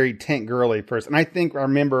already very Tank Girly first. And I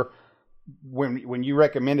remember when you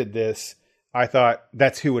recommended this, I thought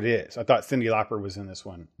that's who it is. I thought Cyndi Lauper was in this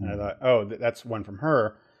one. And I thought, oh, that's one from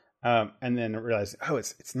her. And then I realized, oh,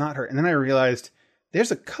 it's not her. And then I realized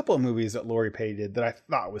there's a couple of movies that Lori Petty did that I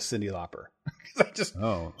thought was Cyndi Lauper.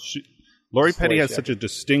 Lori Petty has such a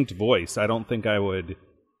distinct voice. I don't think I would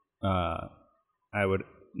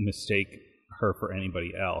mistake her for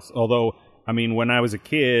anybody else. Although, I mean, when I was a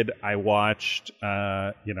kid, I watched,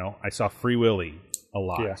 I saw Free Willy a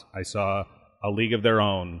lot. Yeah. I saw A League of Their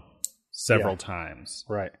Own several times.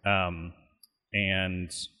 Right. And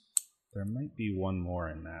there might be one more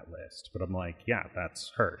in that list, but I'm like, yeah,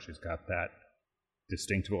 that's her. She's got that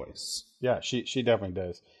distinct voice. Yeah, she definitely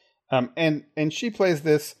does. And she plays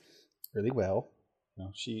this really well.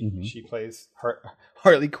 She plays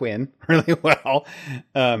Harley Quinn really well.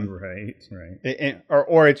 Right.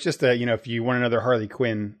 Or it's just if you want another Harley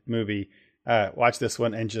Quinn movie, watch this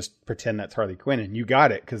one and just pretend that's Harley Quinn, and you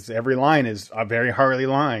got it, because every line is a very Harley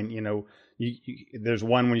line. There's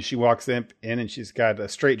one when she walks in and she's got a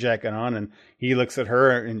straitjacket on, and he looks at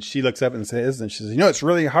her and she looks up and she says, it's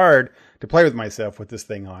really hard to play with myself with this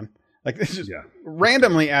thing on. Like, it's just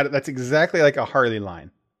randomly added. That's exactly like a Harley line,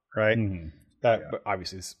 right? Mm-hmm. But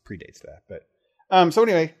obviously this predates that. But so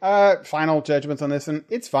anyway, final judgments on this, and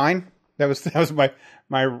it's fine. That was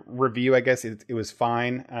my review. I guess it was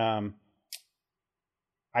fine.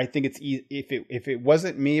 I think it's if it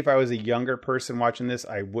wasn't me, if I was a younger person watching this,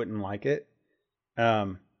 I wouldn't like it.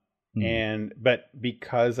 But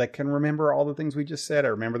because I can remember all the things we just said, I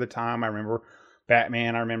remember the time, I remember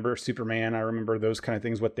Batman, I remember Superman, I remember those kind of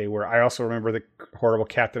things, what they were. I also remember the horrible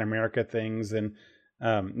Captain America things and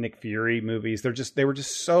Nick Fury movies. They were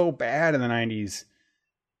just so bad in the 90s.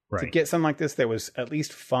 Right. To get something like this that was at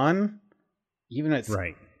least fun, even if it's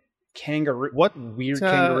kangaroo, weird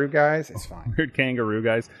kangaroo guys, it's fine. Weird kangaroo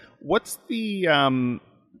guys. What's the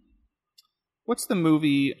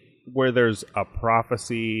movie where there's a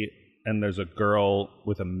prophecy and there's a girl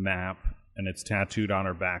with a map and it's tattooed on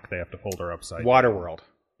her back? They have to hold her upside down. Waterworld.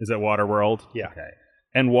 Is it Waterworld? Yeah. Okay.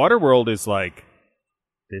 And Waterworld is like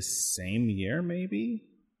this same year, maybe?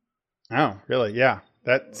 Oh, really? Yeah.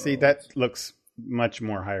 That looks much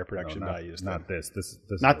more higher production values. Not this. This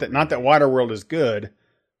not that Waterworld is good,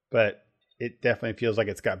 but it definitely feels like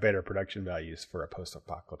it's got better production values for a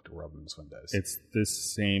post-apocalyptic world than this one does. It's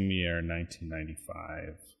this same year,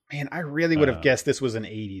 1995. Man, I really would have guessed this was an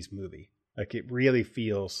 80s movie. Like, it really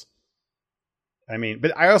feels... I mean,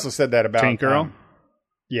 but I also said that about... Tank Girl?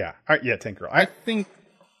 Yeah, Tank Girl. I think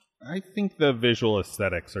the visual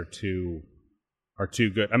aesthetics are too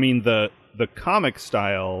good. I mean, the comic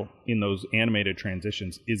style in those animated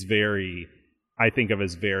transitions is very... I think of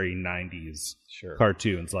as very 90s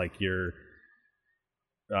cartoons, like your,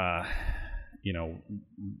 Ren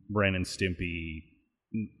and Stimpy,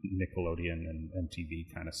 Nickelodeon and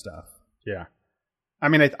MTV kind of stuff. Yeah. I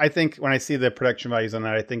mean, I think when I see the production values on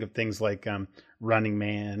that, I think of things like Running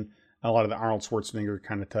Man, a lot of the Arnold Schwarzenegger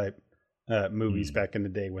kind of type movies back in the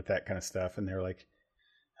day with that kind of stuff. And they're like,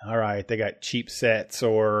 all right, they got cheap sets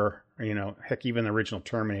or, heck, even the original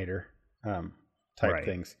Terminator type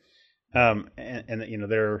things. And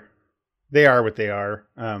they are what they are.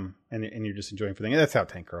 And you're just enjoying for things. That's how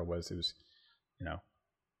Tank Girl was. It was,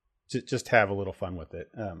 just have a little fun with it.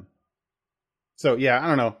 So yeah, I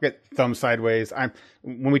don't know. Get thumb sideways.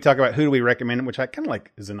 When we talk about who do we recommend, which I kind of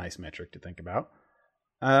like is a nice metric to think about.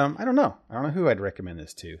 I don't know. I don't know who I'd recommend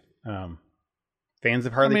this to. Fans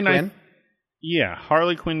of Harley Quinn?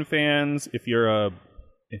 Harley Quinn fans. If you're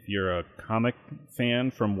a comic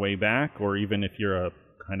fan from way back, or even if you're a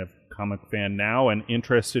kind of comic fan now and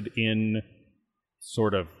interested in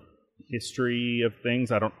sort of history of things.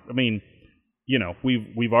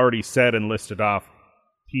 We've already said and listed off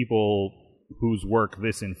people whose work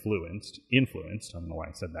this influenced. I don't know why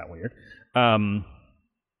I said that weird.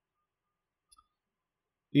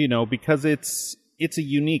 Because it's a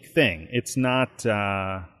unique thing. It's not,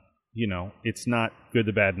 it's not Good,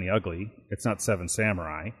 the Bad, and the Ugly. It's not Seven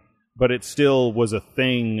Samurai, but it still was a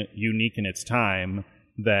thing unique in its time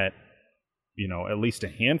that, at least a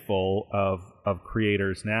handful of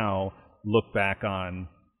creators now look back on,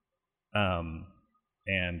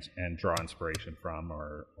 and draw inspiration from,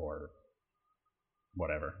 or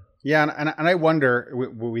whatever. Yeah, and I wonder,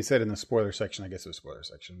 what we said in the spoiler section, I guess it was spoiler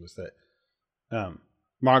section, was that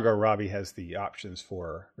Margot Robbie has the options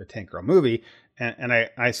for the Tank Girl movie, and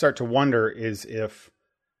I start to wonder is if,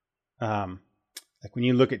 like when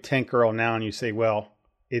you look at Tank Girl now and you say, well,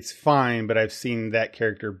 it's fine, but I've seen that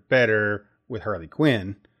character better with Harley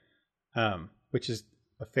Quinn, which is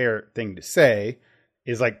a fair thing to say,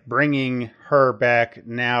 is like bringing her back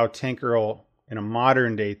now, Tank Girl in a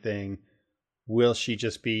modern day thing. Will she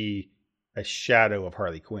just be a shadow of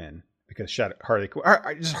Harley Quinn? Because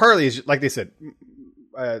Harley is, like they said,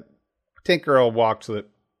 Tank Girl walked so that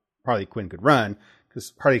Harley Quinn could run,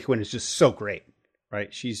 because Harley Quinn is just so great,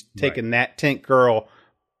 right? She's taken that Tank Girl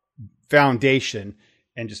foundation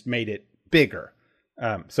and just made it bigger.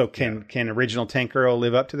 So can original Tank Girl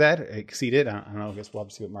live up to that? Exceed it? I don't know. I guess we'll have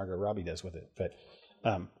to see what Margot Robbie does with it. But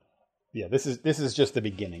this is just the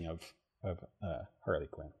beginning of Harley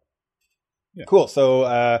Quinn. Yeah. Cool.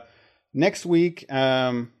 So next week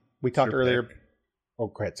we talked earlier. Pick. Oh,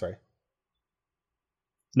 go ahead. Sorry.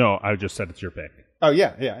 No, I just said it's your pick. Oh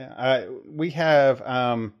yeah. We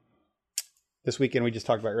have this weekend. We just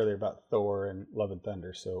talked about earlier about Thor and Love and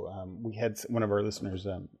Thunder. So we had one of our listeners,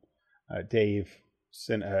 Dave,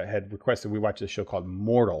 had requested we watch a show called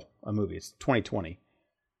Mortal, a movie. It's 2020,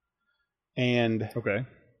 and okay.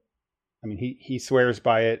 I mean, he swears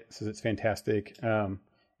by it, says it's fantastic.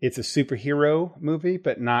 It's a superhero movie,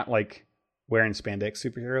 but not like wearing spandex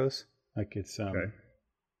superheroes. Like it's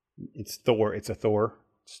Thor. It's a Thor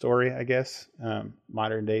story, I guess.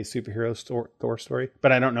 Modern day superhero Thor story,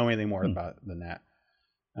 but I don't know anything more about than that.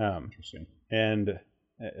 Interesting. And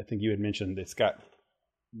I think you had mentioned it's got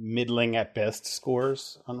middling at best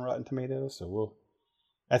scores on Rotten Tomatoes. So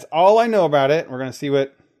that's all I know about it. We're going to see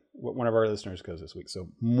what one of our listeners goes this week. So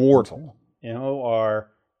Mortal, Mortal,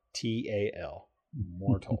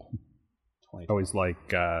 Mortal. Always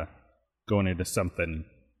like going into something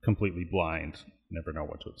completely blind, never know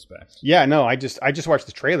what to expect. Yeah, no, I just watched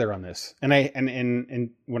the trailer on this, and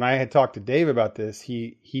when I had talked to Dave about this,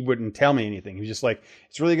 he wouldn't tell me anything. He was just like,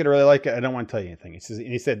 "It's really good, I really like it. I don't want to tell you anything."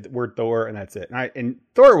 He said the word Thor, and that's it. And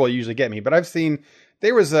Thor will usually get me, but I've seen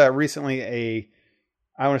there was recently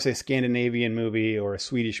I want to say Scandinavian movie or a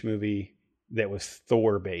Swedish movie that was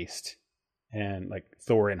Thor based, and like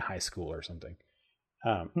Thor in high school or something.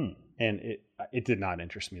 And it did not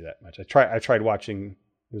interest me that much. I tried watching.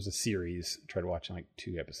 It was a series. I tried watching like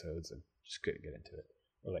 2 episodes and just couldn't get into it.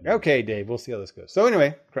 I was like, okay, Dave, we'll see how this goes. So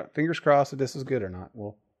anyway, fingers crossed if this is good or not.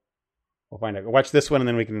 We'll find out. Watch this one and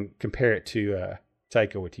then we can compare it to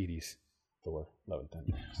Taika Waititi's Thor: Love and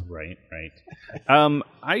Thunder. Right.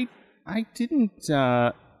 I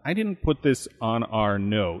didn't put this on our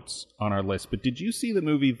notes on our list, but did you see the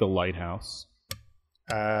movie The Lighthouse?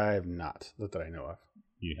 I have not. Not that I know of.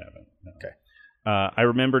 You haven't. No. Okay. I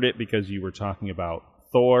remembered it because you were talking about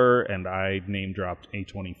Thor, and I name dropped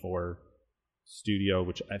A24 Studio,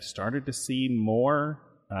 which I've started to see more.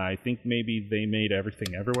 I think maybe they made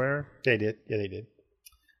Everything Everywhere. They did. Yeah, they did.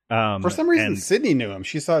 For some reason, Sydney knew him.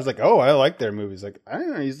 She saw. I was like, "Oh, I like their movies." Like, I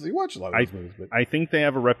don't know. You watch a lot of those movies, but I think they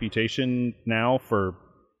have a reputation now for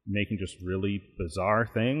making just really bizarre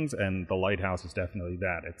things, and The Lighthouse is definitely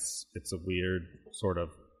that. It's a weird sort of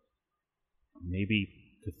maybe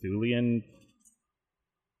Cthulhian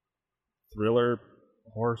thriller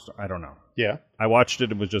horror story. I don't know. Yeah, I watched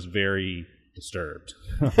it and was just very disturbed.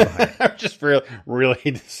 I'm just really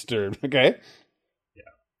disturbed. Okay.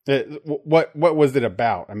 Yeah. What was it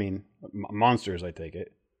about? I mean, monsters. I take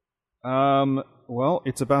it. Well,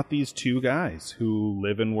 it's about these 2 guys who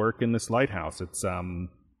live and work in this lighthouse. It's oh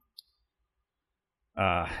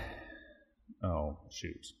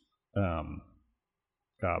shoot,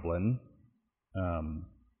 Goblin,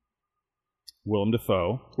 Willem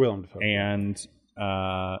Dafoe,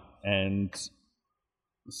 and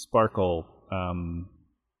Sparkle,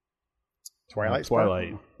 Twilight.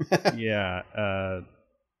 Yeah,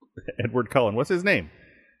 Edward Cullen. What's his name?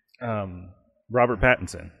 Robert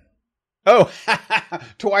Pattinson. Oh,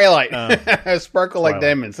 Twilight. Sparkle Twilight. like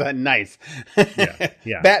diamonds. Nice.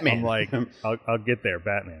 Yeah. Batman. I'm like, I'll get there.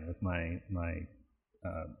 Batman with my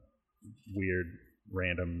weird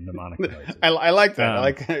random mnemonic devices. I like that. I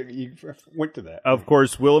like how you went to that. Of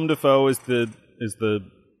course, Willem Dafoe is the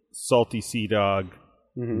salty sea dog,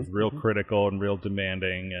 who's real critical and real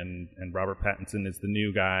demanding, and Robert Pattinson is the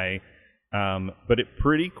new guy. But it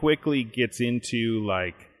pretty quickly gets into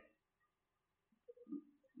like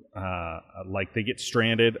they get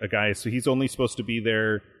stranded. So he's only supposed to be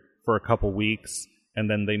there for a couple weeks, and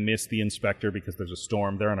then they miss the inspector because there's a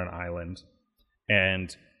storm. They're on an island,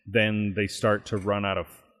 and then they start to run out of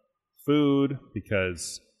food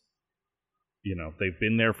because they've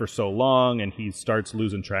been there for so long, and he starts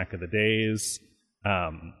losing track of the days.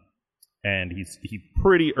 And he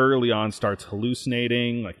pretty early on starts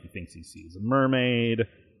hallucinating, like he thinks he sees a mermaid.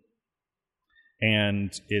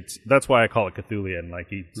 And that's why I call it Cthulhian. Like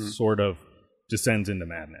he sort of descends into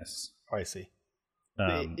madness. Oh, I see.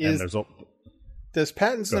 Does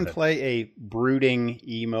Pattinson play a brooding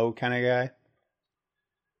emo kind of guy?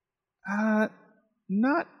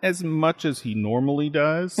 Not as much as he normally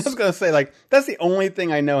does. I was gonna say, like, that's the only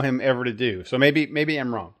thing I know him ever to do. So maybe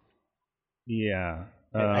I'm wrong. Yeah.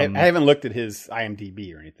 I haven't looked at his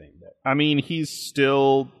IMDb or anything. But I mean, he's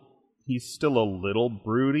still a little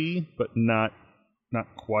broody, but not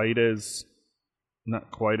quite as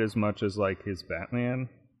much as like his Batman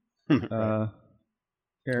character.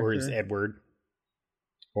 Or his Edward.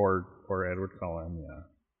 Or Edward Cullen,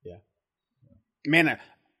 yeah. Man,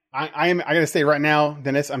 I gotta say right now,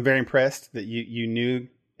 Dennis, I'm very impressed that you knew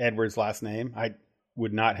Edward's last name. I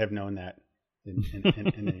would not have known that in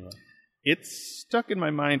any way. It's stuck in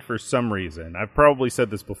my mind for some reason. I've probably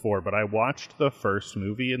said this before, but I watched the first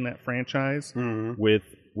movie in that franchise with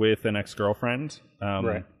an ex-girlfriend.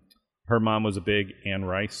 Right. Her mom was a big Anne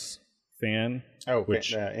Rice fan. Oh,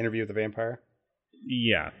 which Interview with the Vampire?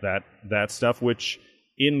 Yeah, that stuff, which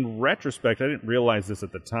in retrospect, I didn't realize this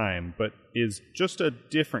at the time, but is just a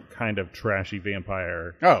different kind of trashy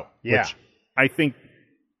vampire. Oh, yeah. Which I think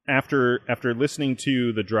after listening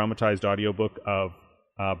to the dramatized audiobook of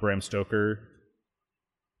Bram Stoker,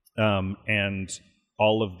 and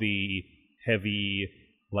all of the heavy,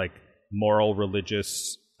 like, moral,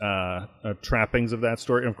 religious trappings of that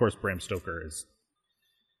story. And of course, Bram Stoker is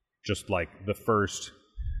just like the first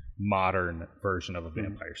modern version of a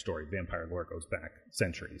vampire story. Vampire lore goes back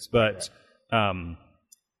centuries, but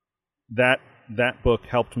that book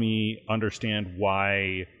helped me understand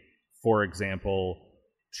why, for example,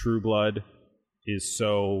 True Blood is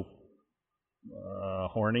so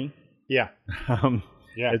horny. Yeah.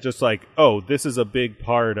 Yeah. It's just like, oh, this is a big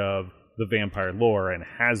part of the vampire lore and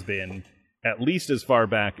has been at least as far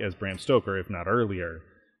back as Bram Stoker, if not earlier.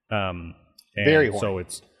 And very horny.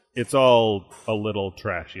 So it's all a little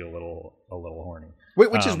trashy, a little horny.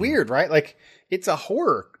 Which is weird, right? Like, it's a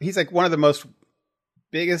horror. He's like one of the most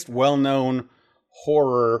biggest, well-known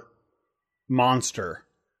horror monster.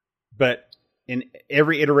 But in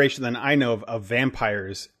every iteration that I know of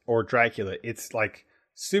vampires or Dracula, it's like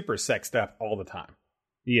super sexed up all the time.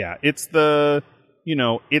 Yeah, it's the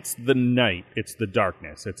night, it's the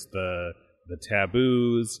darkness, it's the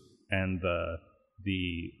taboos and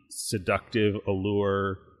the seductive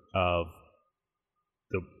allure of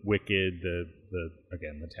the wicked, the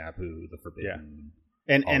taboo, the forbidden.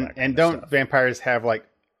 Yeah. And don't stuff. Vampires have like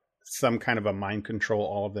some kind of a mind control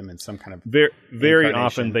all of them in some kind of very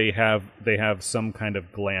often they have some kind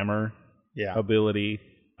of glamour ability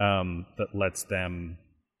that lets them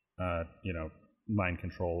mind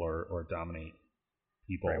control or dominate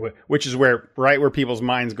people, right, which is where people's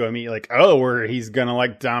minds go immediately like, oh, where he's gonna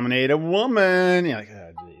like dominate a woman. You're like,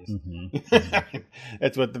 oh jeez. Mm-hmm.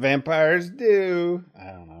 That's what the vampires do.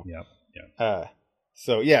 I don't know. Yep.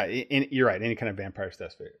 So yeah, you're right. Any kind of vampire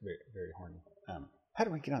stuff's very, very, very horny. How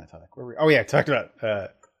do we get on that topic? I talked about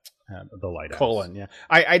the Lighthouse. Colon. Yeah,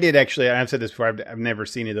 I did actually. I've said this before. I've never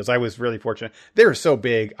seen any of those. I was really fortunate. They were so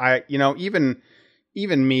big.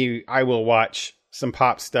 Even me, I will watch some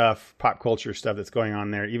pop culture stuff that's going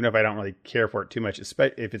on there, even if I don't really care for it too much,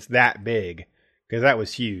 especially if it's that big, because that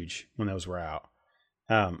was huge when those were out.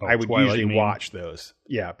 I would Twilight, usually watch those.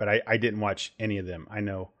 Yeah, but I didn't watch any of them. I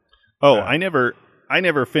know. Oh, I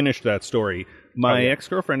never finished that story. My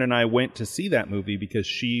ex-girlfriend and I went to see that movie because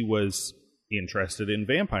she was interested in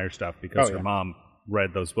vampire stuff because her mom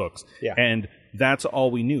read those books. Yeah. And that's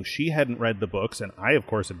all we knew. She hadn't read the books, and I, of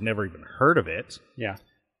course, had never even heard of it. Yeah.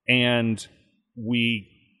 And we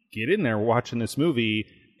get in there watching this movie,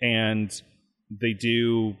 and they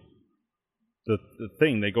do the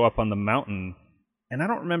thing. They go up on the mountain, and I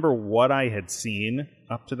don't remember what I had seen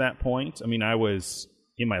up to that point. I mean, I was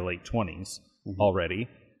in my late 20s already.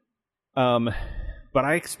 But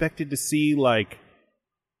I expected to see, like,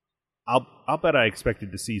 I'll bet I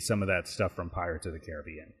expected to see some of that stuff from Pirates of the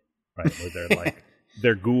Caribbean, right? Where they're like,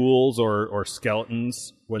 they're ghouls or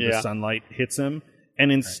skeletons when the sunlight hits him.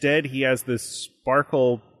 And instead he has this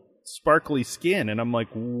sparkly skin. And I'm like,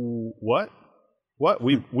 what?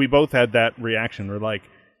 We both had that reaction. We're like,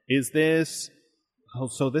 is this,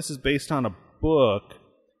 so this is based on a book.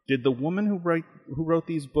 Did the woman who wrote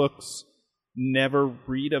these books never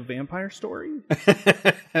read a vampire story?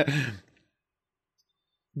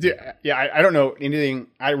 I don't know anything.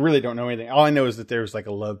 I really don't know anything. All I know is that there's like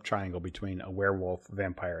a love triangle between a werewolf,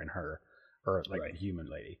 vampire, and her, or like a human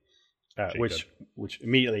lady, which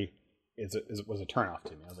immediately was a turnoff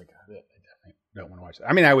to me. I was like, I definitely don't want to watch that.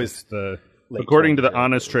 I mean, I was according to the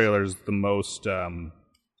honest trailers, the most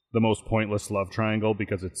pointless love triangle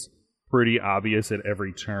because it's pretty obvious at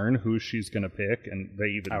every turn who she's going to pick, and they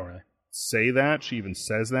even say that. She even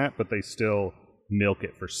says that, but they still milk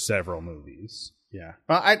it for several movies. Yeah,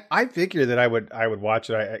 well, I figured that I would watch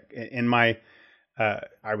it.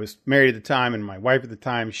 I was married at the time, and my wife at the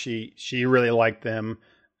time, she really liked them.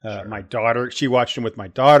 My daughter, she watched them with my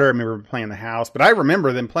daughter. I remember playing in the house, but I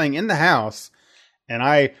remember them playing in the house, and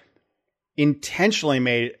I intentionally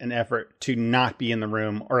made an effort to not be in the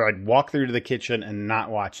room, or I'd walk through to the kitchen and not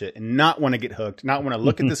watch it, and not want to get hooked, not want to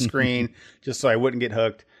look at the screen, just so I wouldn't get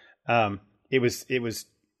hooked. It was.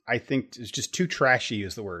 I think it's just too trashy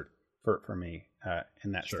is the word for me.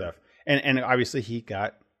 In that stuff, and obviously he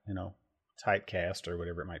got typecast or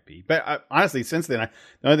whatever it might be. But honestly, since then,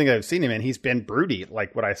 the only thing I've seen him in, he's been broody,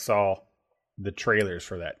 like what I saw the trailers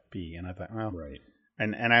for that be, and I thought, well, right,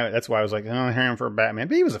 and that's why I was like, oh, I'm hearing for Batman,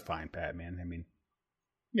 but he was a fine Batman. I mean,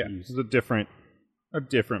 yeah, he's a different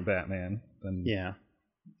Batman.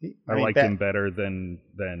 I liked him better than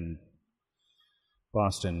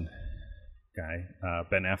Boston guy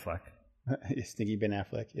Ben Affleck. Stinky Ben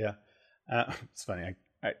Affleck, yeah. It's funny.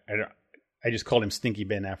 I just called him Stinky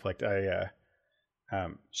Ben Affleck.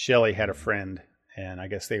 Shelley had a friend, and I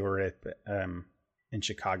guess they were at in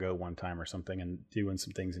Chicago one time or something, and doing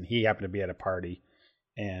some things. And he happened to be at a party,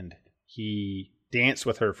 and he danced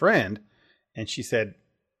with her friend. And she said,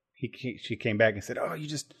 she came back and said, "Oh, you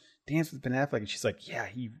just danced with Ben Affleck?" And she's like, "Yeah,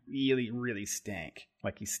 he really, really stank.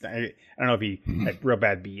 Like I don't know if he had real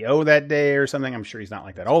bad BO that day or something. I'm sure he's not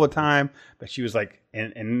like that all the time." But she was like,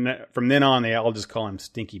 and from then on, they all just call him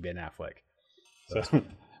Stinky Ben Affleck. So when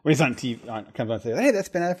he's on TV, comes on and says, "Hey, that's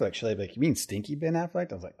Ben Affleck," she'll be like, "You mean Stinky Ben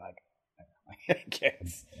Affleck?" I was like, I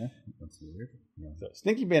guess. Yeah, that's weird. Yeah. So,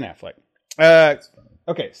 Stinky Ben Affleck.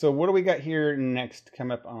 Okay, so what do we got here next?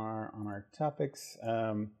 Come up on our topics.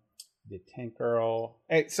 The Tank Girl.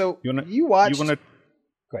 Hey, so you watched. You want to?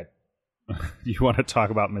 Go ahead. You want to talk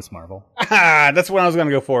about Miss Marvel? That's what I was going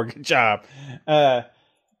to go for. Good job.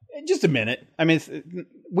 Just a minute. I mean,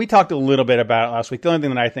 we talked a little bit about it last week. The only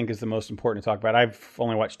thing that I think is the most important to talk about. I've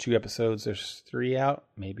only watched 2 episodes. There's 3 out,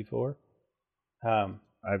 maybe 4.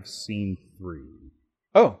 I've seen 3.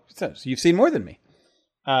 Oh, so you've seen more than me.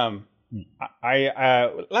 I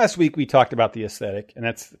last week we talked about the aesthetic, and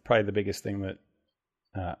that's probably the biggest thing that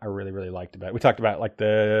I really, really liked about it. We talked about like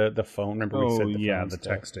the phone. Remember we said the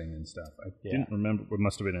texting and stuff. I didn't remember. It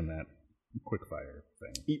must have been in that quickfire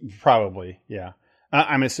thing. Probably, yeah.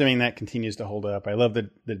 I'm assuming that continues to hold up. I love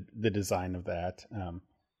the design of that.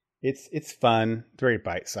 It's fun. It's very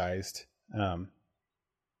bite sized.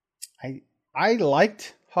 I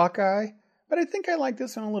liked Hawkeye, but I think I like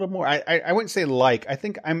this one a little more. I wouldn't say like. I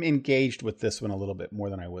think I'm engaged with this one a little bit more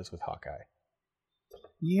than I was with Hawkeye.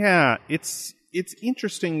 Yeah, it's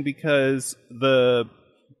interesting because the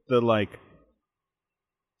like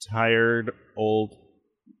tired old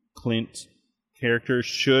Clint character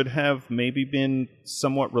should have maybe been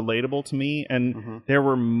somewhat relatable to me, and there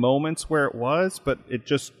were moments where it was, but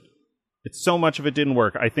it's so much of it didn't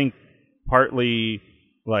work. I think partly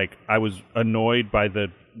like I was annoyed by the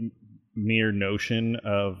mere notion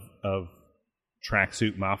of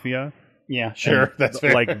tracksuit mafia. Yeah, sure. And that's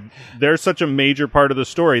fair. Like, they're such a major part of the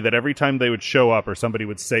story that every time they would show up or somebody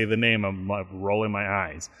would say the name, I'm like rolling my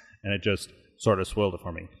eyes, and it just sort of spoiled it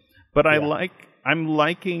for me. But I'm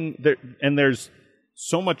liking there, and there's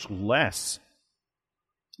so much less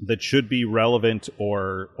that should be relevant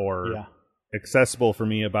or accessible for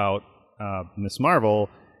me about Miss Marvel,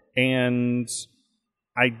 and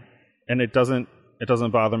it doesn't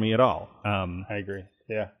bother me at all. I agree.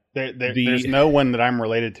 Yeah. There's no one that I'm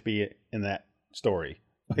related to be in that story.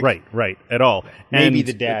 Like, right, at all. Maybe and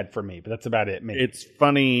the dad for me, but that's about it. Maybe. It's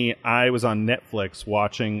funny, I was on Netflix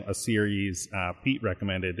watching a series Pete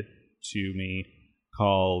recommended to me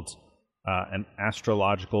called An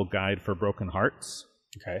Astrological Guide for Broken Hearts.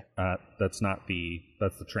 Okay. That's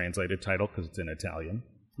the translated title because it's in Italian.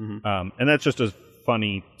 And that's just a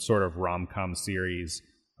funny sort of rom-com series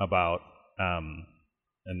about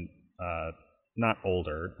not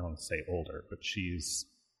older, I don't want to say older, but she's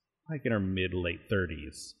like in her mid-late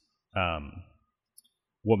 30s,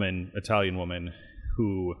 Italian woman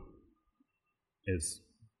who is,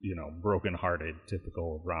 broken-hearted,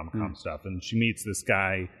 typical rom-com stuff. And she meets this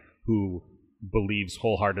guy who believes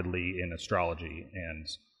wholeheartedly in astrology and,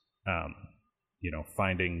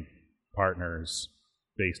 finding partners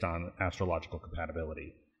based on astrological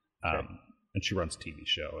compatibility. Okay. And she runs a TV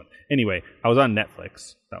show. Anyway, I was on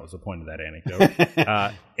Netflix. That was the point of that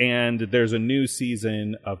anecdote. And there's a new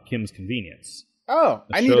season of Kim's Convenience. Oh,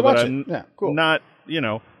 I need to watch it. Yeah, cool. Not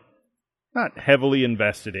heavily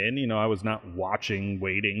invested in. I was not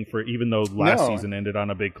waiting for, even though last season ended on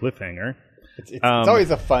a big cliffhanger. It's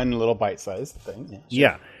always a fun little bite-sized thing. Yeah, sure.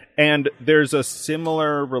 Yeah. And there's a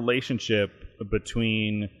similar relationship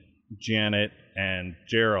between Janet and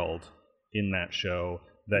Gerald in that show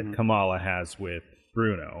that Kamala has with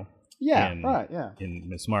Bruno. Yeah, in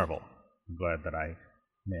Miss Marvel. I'm glad that I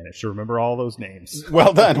managed to remember all those names.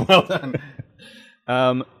 Well done.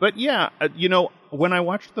 But yeah, when I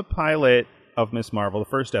watched the pilot of Miss Marvel, the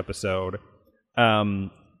first episode,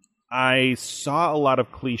 I saw a lot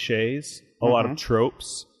of cliches, a lot of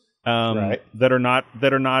tropes that are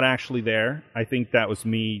not actually there. I think that was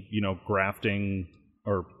me, grafting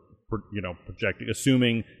or projecting,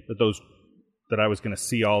 assuming that I was going to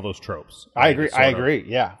see all those tropes. I agree.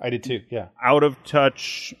 Yeah, I did too. Yeah. Out of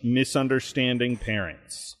touch, misunderstanding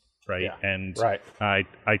parents, right? Yeah. And right.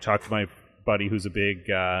 I talked to my buddy who's a big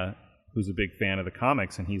fan of the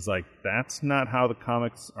comics, and he's like, that's not how the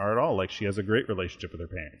comics are at all. Like, she has a great relationship with her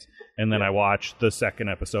parents. And then I watched the second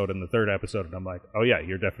episode and the third episode, and I'm like, oh yeah,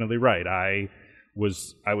 you're definitely right. I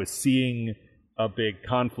was seeing a big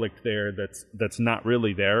conflict there that's not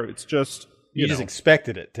really there. It's just you just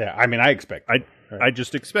expected it to. I mean, I expected. I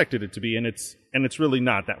just expected it to be, and it's really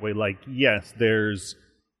not that way. Like, yes, there's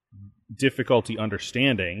difficulty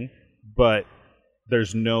understanding, but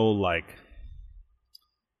there's no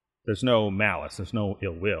malice, there's no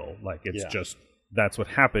ill will. Like, it's just that's what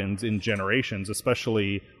happens in generations,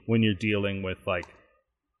 especially when you're dealing with like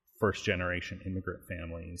first generation immigrant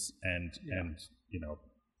families and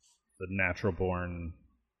the natural born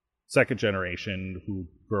second generation who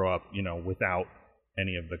grow up, without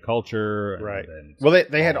any of the culture. Right. Well,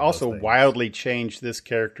 they had also wildly changed this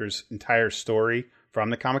character's entire story from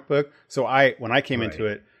the comic book. So when I came into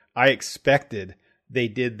it, I expected they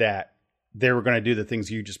did that. They were going to do the things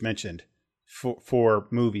you just mentioned for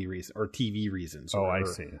movie reasons or TV reasons. Oh, I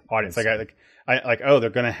see. Audience. They're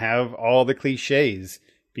going to have all the cliches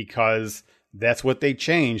because that's what they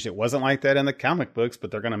changed. It wasn't like that in the comic books,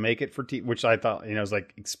 but they're going to make it for TV, which I thought, I was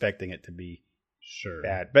like expecting it to be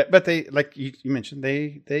bad. But they, like you mentioned,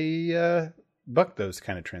 they bucked those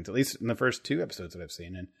kind of trends, at least in the first 2 episodes that I've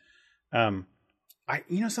seen. And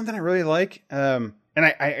something I really like, and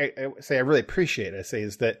I say I really appreciate,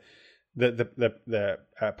 is that the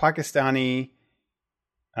Pakistani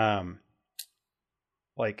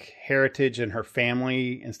like heritage and her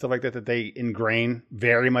family and stuff like that they ingrain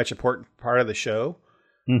very much important part of the show.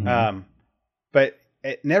 Mm-hmm. But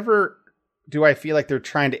it never do I feel like they're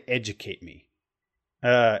trying to educate me.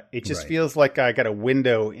 It just feels like I got a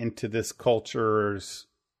window into this culture's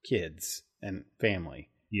kids and family.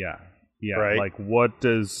 Yeah. Right? Like what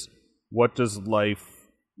does life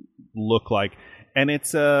look like? And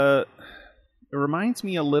it reminds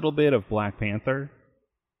me a little bit of Black Panther.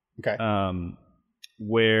 Okay.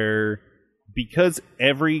 Where because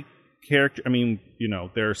every character, I mean,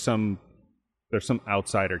 there's some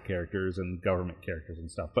outsider characters and government characters and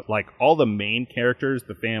stuff, but like all the main characters,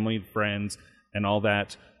 the family, the friends, and all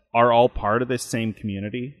that are all part of this same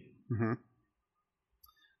community. Mm-hmm.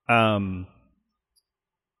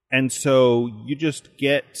 And so you just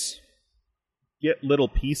get little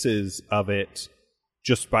pieces of it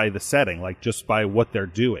just by the setting, like just by what they're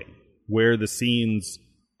doing, where the scenes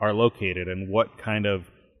are located, and what kind of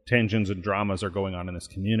tensions and dramas are going on in this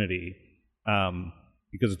community.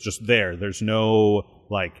 Because it's just there. There's no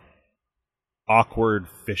like awkward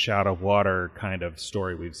fish out of water kind of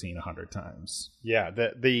story we've seen 100 times. Yeah. There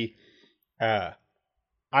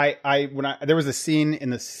was a scene in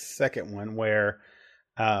the second one where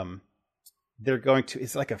they're going to,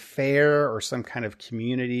 it's like a fair or some kind of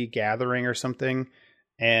community gathering or something.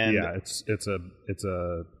 And yeah, it's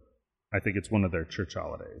I think it's one of their church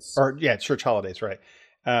holidays. Church holidays, right?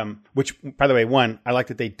 Which, by the way, I like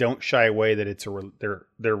that they don't shy away that it's a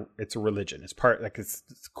religion. It's part, like it's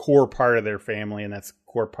a core part of their family, and that's a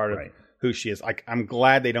core part of who she is. Like, I'm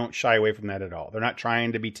glad they don't shy away from that at all. They're not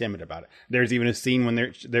trying to be timid about it. There's even a scene when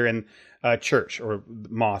they're in church or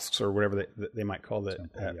mosques or whatever they might call it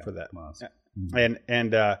for that. Mosque. And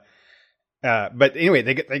but anyway,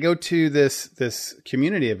 they go to this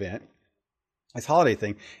community event, this holiday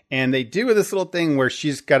thing, and they do this little thing where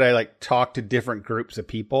she's got to like talk to different groups of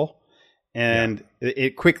people, and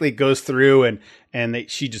it quickly goes through and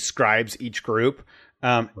she describes each group,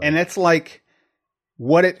 and it's like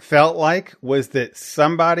what it felt like was that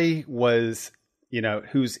somebody was,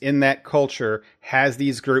 who's in that culture has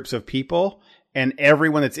these groups of people, and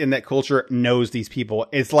everyone that's in that culture knows these people.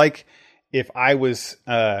 It's like if I was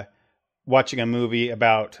watching a movie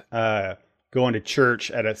about going to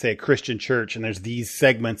church at a Christian church, and there's these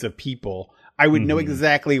segments of people, I would know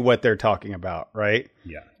exactly what they're talking about, right?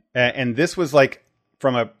 Yeah. And this was like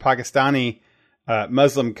from a Pakistani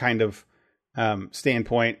Muslim kind of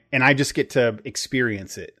standpoint, and I just get to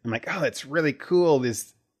experience it. I'm like, oh, that's really cool.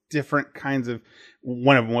 There's different kinds of.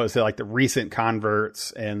 One of them was like the recent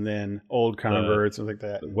converts, and then old converts, and like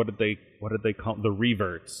that. What did they call the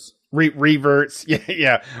reverts? Reverts,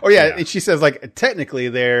 yeah. Oh, yeah. And she says, like, technically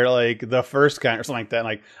they're like the first kind or something like that.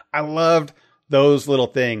 Like, I loved those little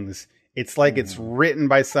things. It's like it's written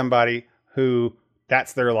by somebody who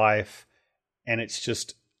that's their life, and it's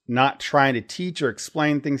just not trying to teach or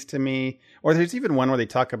explain things to me. Or there's even one where they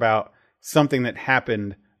talk about something that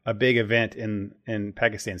happened, a big event in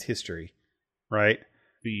Pakistan's history, right?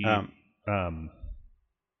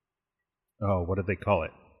 What did they call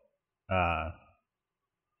it?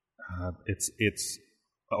 It's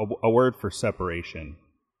a word for separation,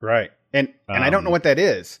 right? And I don't know what that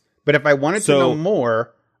is, but if I wanted to know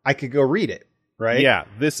more, I could go read it, right? Yeah,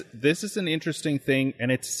 this is an interesting thing,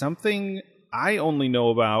 and it's something I only know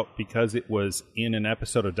about because it was in an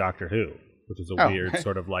episode of Doctor Who, which is a weird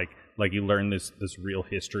sort of like you learn this real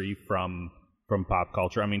history from pop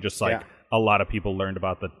culture. I mean, just like a lot of people learned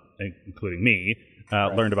about including me,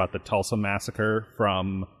 learned about the Tulsa Massacre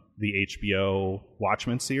from the HBO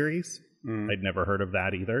Watchmen series. I'd never heard of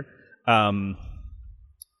that either.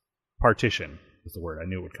 Partition is the word. I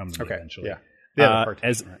knew it would come to me eventually. Yeah.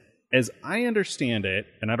 Partition, as I understand it,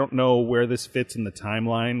 and I don't know where this fits in the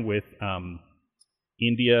timeline with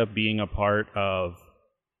India being a part of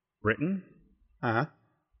Britain. But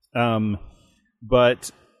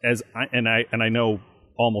I know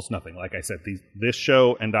almost nothing. Like I said, this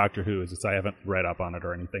show and Doctor Who I haven't read up on it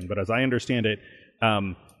or anything. But as I understand it,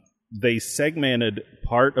 they segmented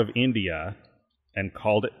part of India and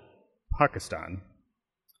called it Pakistan.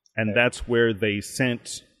 And that's where they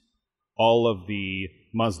sent all of the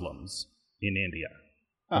Muslims in India.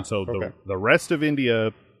 And so the rest of India,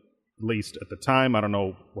 at least at the time, I don't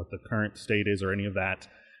know what the current state is or any of that,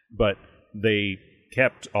 but they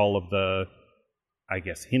kept all of the, I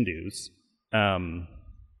guess, Hindus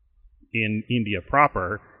in India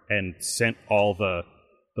proper and sent all the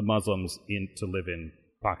Muslims in to live in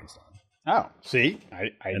Pakistan. Oh, see,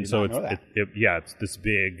 I did so not know that. It's this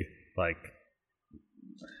big, like,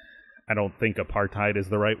 I don't think apartheid is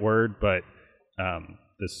the right word, but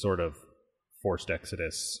this sort of forced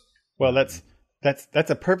exodus. Well, that's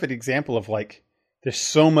a perfect example of, like, there's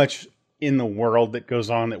so much in the world that goes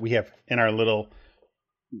on that we have in our little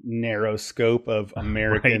narrow scope of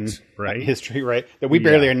American history, right? That we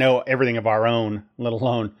barely know everything of our own, let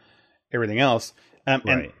alone everything else.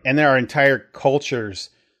 And there are entire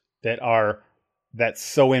cultures that's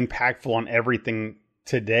so impactful on everything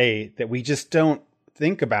today that we just don't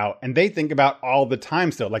think about, and they think about all the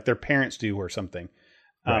time still, like their parents do or something.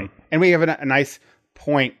 And we have a nice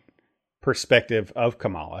point perspective of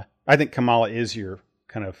Kamala. I think Kamala is your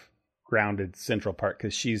kind of grounded central part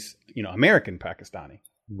because she's, American Pakistani.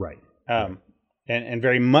 Right. And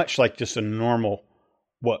very much like just a normal,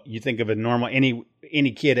 what you think of a normal,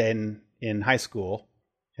 any kid in high school,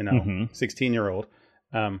 16-year-old.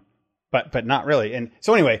 But not really. And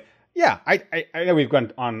so anyway, yeah, I know we've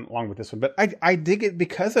gone on long with this one, but I dig it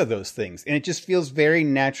because of those things. And it just feels very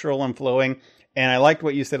natural and flowing. And I liked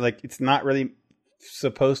what you said, like, it's not really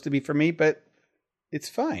supposed to be for me, but it's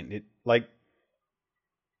fine.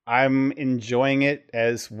 I'm enjoying it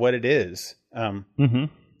as what it is. And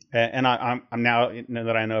I'm now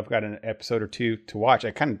that I know I've got an episode or two to watch,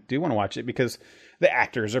 I kind of do want to watch it because the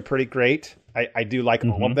actors are pretty great. I do like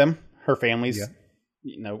all of them. Her family's,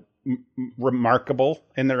 remarkable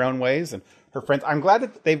in their own ways, and her friends. I'm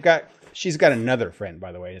glad that she's got another friend,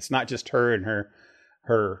 by the way. It's not just her and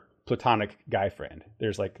her platonic guy friend.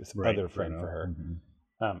 There's like this other friend for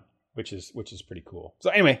her, which is pretty cool.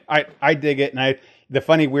 So anyway, I dig it, and the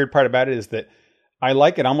funny weird part about it is that I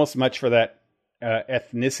like it almost much for that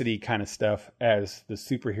ethnicity kind of stuff as the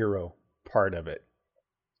superhero part of it,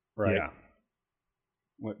 right? Yeah,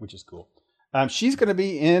 which is cool. She's going to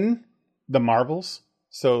be in the Marvels,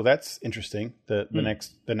 so that's interesting. The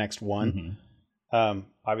next one.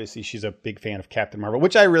 Obviously, she's a big fan of Captain Marvel,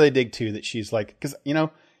 which I really dig too. That she's like, because if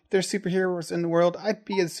there's superheroes in the world, I'd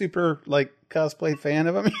be a super like cosplay fan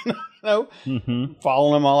of them.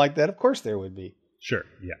 Following them all like that. Of course, there would be. Sure.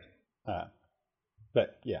 Yeah.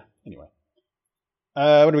 But yeah. Anyway.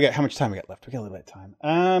 What do we got? How much time we got left? We got a little bit of time.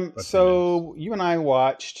 So you and I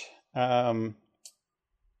watched. Let's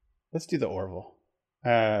do the Orville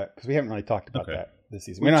because we haven't really talked about that this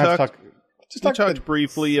season. We don't have to talk. We talked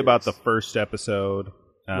briefly about the first episode.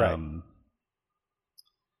 Right.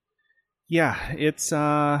 Yeah, it's.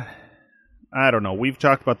 I don't know. We've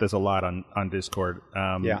talked about this a lot on Discord.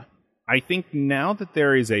 Yeah. I think now that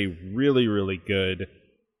there is a really, really good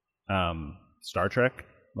Star Trek.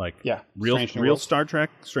 Like real Star Trek,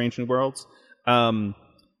 Strange New Worlds.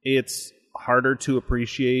 It's harder to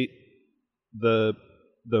appreciate the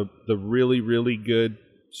really, really good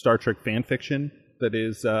Star Trek fan fiction that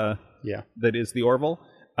is the Orville.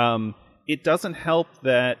 It doesn't help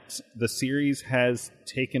that the series has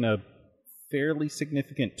taken a fairly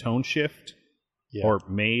significant tone shift, or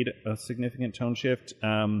made a significant tone shift.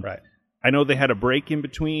 Right. I know they had a break in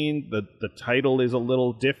between. The title is a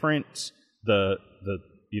little different. The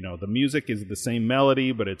music is the same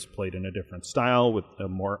melody, but it's played in a different style with a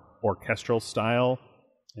more orchestral style.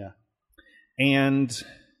 Yeah. And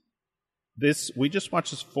we just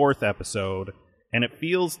watched this fourth episode, and it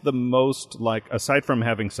feels the most like, aside from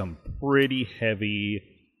having some pretty heavy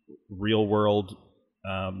real world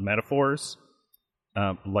metaphors,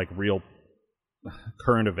 like real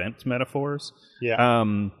current event metaphors. Yeah.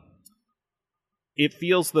 It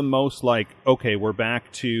feels the most like, okay, we're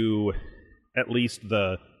back to at least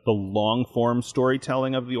the long form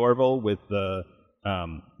storytelling of the Orville with the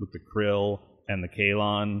Krill and the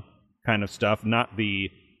Kalon kind of stuff, not the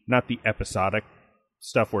episodic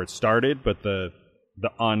stuff where it started, but the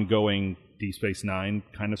ongoing Deep Space Nine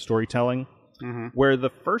kind of storytelling. Where the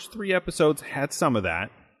first 3 episodes had some of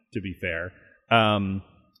that, to be fair,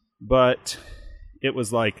 but it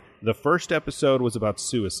was like the first episode was about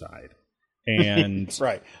suicide, and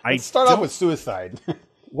right. Let's start off with suicide.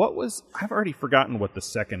 I've already forgotten what the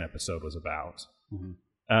second episode was about.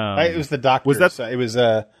 It was the doctor. Was that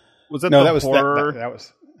horror? That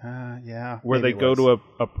was yeah. Where they go to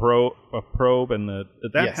a probe, and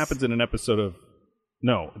that happens in an episode of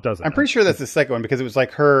No, it doesn't. I'm pretty sure that's the second one because it was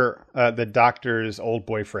like her, the doctor's old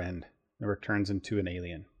boyfriend never turns into an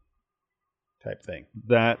alien type thing.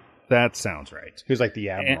 That sounds right. Who's like the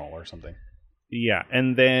admiral or something. Yeah,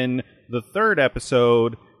 and then the third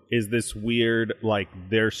episode is this weird, like,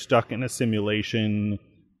 they're stuck in a simulation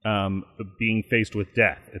being faced with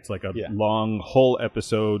death. It's like a long whole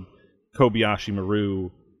episode Kobayashi Maru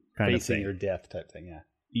kind of thing. Facing your death type thing, yeah.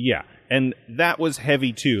 Yeah, and that was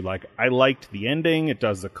heavy too. Like, I liked the ending. It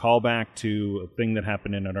does a callback to a thing that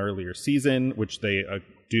happened in an earlier season, which they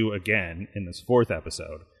do again in this fourth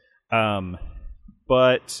episode.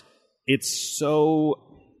 But it's so...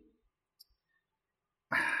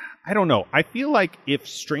 I don't know. I feel like if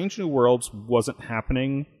Strange New Worlds wasn't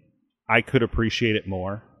happening, I could appreciate it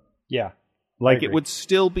more. Yeah. Like, it would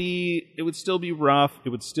still be rough. It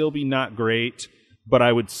would still be not great. But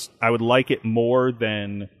I would like it more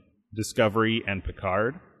than Discovery and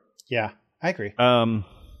Picard. Yeah, I agree.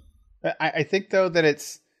 I think though that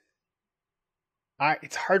it's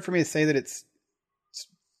hard for me to say that it's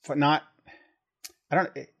not. I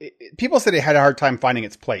don't. People said it had a hard time finding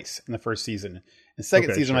its place in the first season. The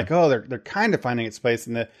second season, like, oh, they're kind of finding its place,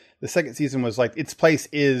 and the second season was like its place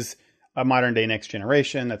is a modern day Next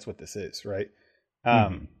Generation. That's what this is, right?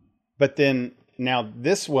 But then now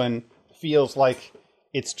this one feels like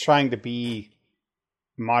it's trying to be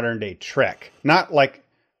modern day Trek, not like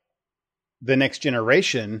the Next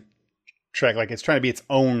Generation Trek. Like it's trying to be its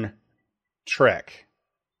own Trek,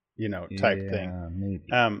 type thing.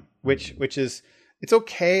 Maybe. Which is, it's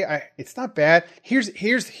okay. It's not bad.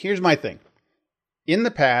 Here's my thing. In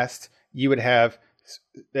the past, you would have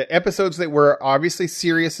the episodes that were obviously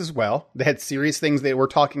serious as well. They had serious things they were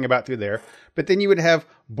talking about through there. But then you would have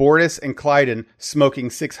Bortus and Clyden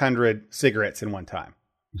smoking 600 cigarettes in one time.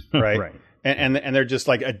 Right. Right. And they're just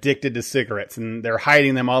like addicted to cigarettes and they're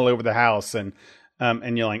hiding them all over the house and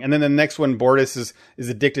yelling. And then the next one, Bortus is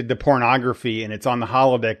addicted to pornography and it's on the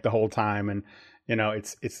holodeck the whole time. And,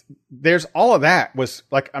 there's all of that was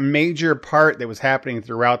like a major part that was happening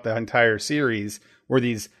throughout the entire series were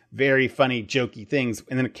these very funny, jokey things.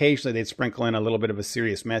 And then occasionally they'd sprinkle in a little bit of a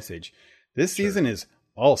serious message. This season is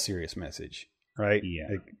all serious message, right?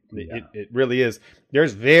 Yeah. It really is.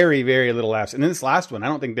 There's very, very little laughs. And in this last one, I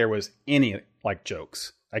don't think there was any like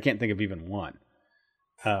jokes. I can't think of even one.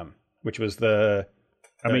 Which was the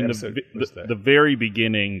very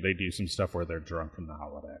beginning, they do some stuff where they're drunk in the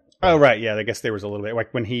holodeck. Oh, right. Yeah. I guess there was a little bit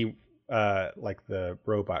like when he, like the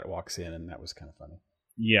robot walks in and that was kind of funny.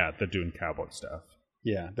 Yeah. They're doing cowboy stuff.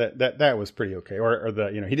 Yeah. That was pretty okay. Or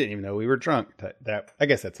he didn't even know we were drunk. That I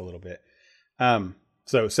guess that's a little bit.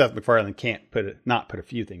 So Seth MacFarlane can't not put a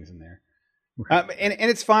few things in there. Right.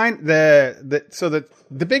 And it's fine.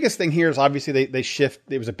 The biggest thing here is obviously they shift.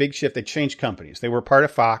 It was a big shift. They changed companies. They were part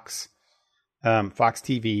of Fox, Fox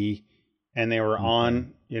TV, and they were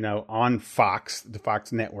on Fox, the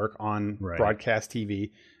Fox network on broadcast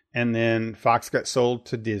TV. And then Fox got sold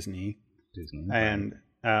to Disney. And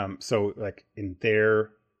so like in their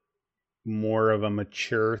more of a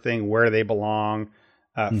mature thing where they belong,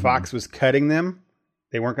 Fox was cutting them.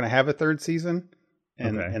 They weren't going to have a third season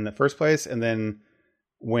in the first place. And then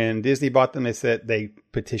when Disney bought them, they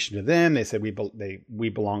petitioned to them. They said, we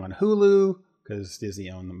belong on Hulu because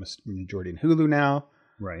Disney owned the majority in Hulu now.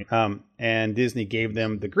 Right. And Disney gave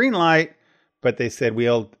them the green light, but they said, we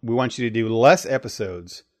want you to do less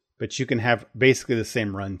episodes, but you can have basically the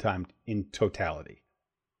same runtime in totality.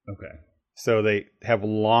 Okay. So they have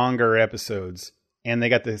longer episodes and they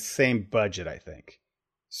got the same budget, I think.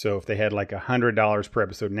 So if they had like $100 per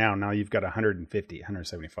episode now you've got 150,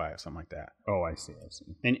 175, something like that. Oh, I see.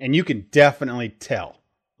 And you can definitely tell,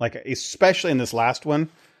 like, especially in this last one,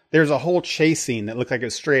 there's a whole chase scene that looked like it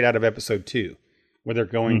was straight out of episode 2 where they're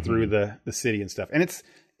going through the city and stuff. And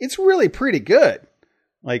it's really pretty good.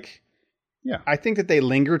 Like, yeah, I think that they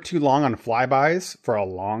linger too long on flybys for a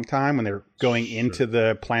long time when they're going into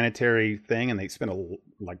the planetary thing and they spend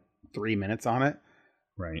like 3 minutes on it.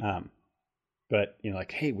 Right. But,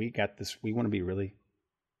 like, hey, we got this. We want to be really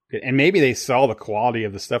good. And maybe they saw the quality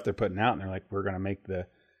of the stuff they're putting out and they're like, we're going to make the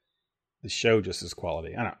show just as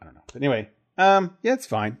quality. I don't know. But anyway, yeah, it's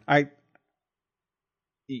fine.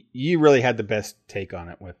 You really had the best take on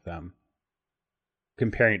it with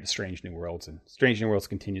comparing it to Strange New Worlds. And Strange New Worlds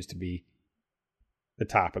continues to be the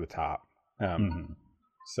top of the top.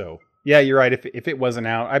 So, yeah, you're right. If it wasn't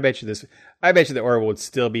out, I bet you that Orville would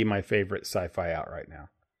still be my favorite sci-fi out right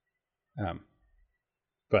now.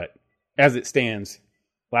 But as it stands,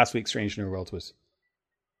 last week's Strange New Worlds was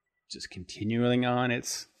just continuing on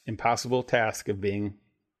its impossible task of being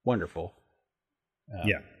wonderful.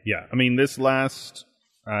 Yeah. I mean, this last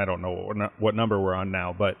I don't know what number we're on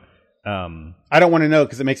now, but I don't want to know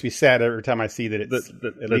because it makes me sad every time I see that it's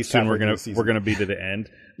at least soon we're gonna be to the end.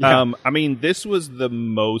 Yeah. I mean, this was the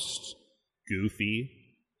most goofy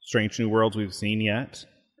Strange New Worlds we've seen yet,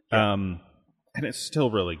 and it's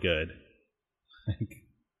still really good.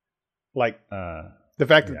 Like the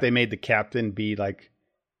fact that they made the captain be like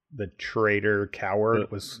the traitor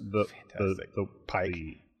coward was fantastic. The Pike,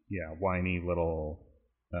 whiny little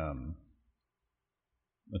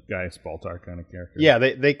Guy Spaltar kind of character. Yeah,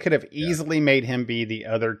 they could have easily made him be the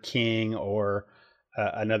other king or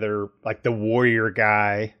another, like the warrior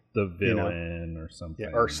guy, the villain or something.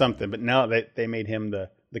 Yeah, or something. But no, they made him the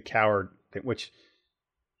coward, which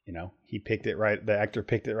he picked it right. The actor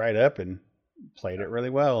picked it right up and played it really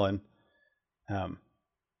well. And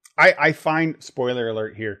I find, spoiler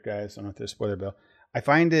alert here, guys. I don't know if there's a spoiler bell. I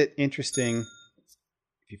find it interesting.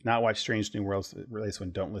 If you've not watched Strange New Worlds, the latest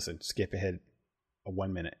one, don't listen. Skip ahead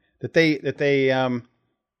 1 minute. That they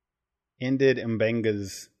ended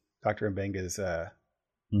Dr. Mbenga's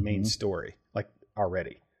main story, like,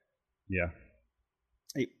 already. Yeah.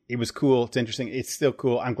 It was cool. It's interesting. It's still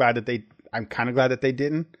cool. I'm kind of glad that they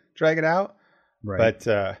didn't drag it out. Right.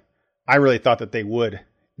 But I really thought that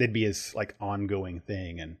they'd be his like ongoing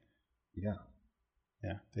thing. And yeah.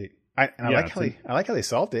 I like how they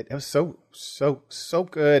solved it. It was so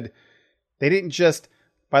good. They didn't just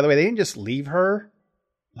leave her.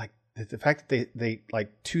 Like the fact that they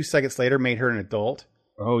like 2 seconds later made her an adult.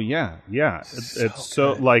 Oh yeah. It's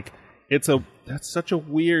so like that's such a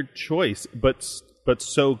weird choice, but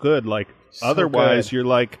so good. Like so otherwise good. You're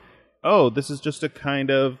like, oh, this is just a kind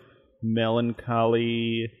of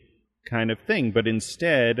melancholy kind of thing. But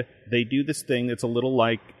instead they do this thing that's a little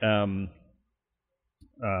like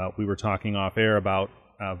we were talking off air about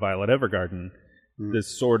Violet Evergarden.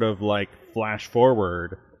 This sort of like flash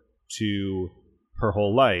forward to her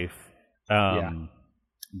whole life.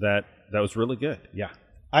 That was really good. Yeah.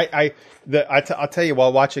 I'll tell you,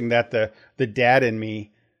 while watching that, the dad in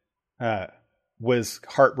me was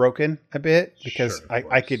heartbroken a bit because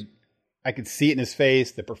I could see it in his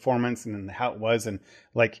face, the performance and how it was. And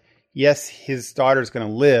like, yes, his daughter's going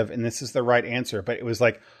to live and this is the right answer, but it was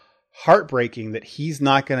like heartbreaking that he's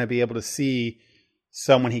not going to be able to see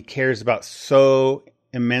someone he cares about so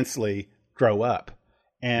immensely grow up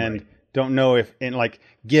and don't know if, and like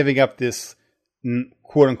giving up this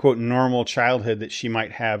quote unquote normal childhood that she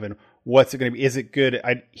might have. And what's it going to be? Is it good?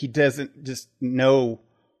 He doesn't just know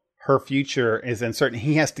her future is uncertain.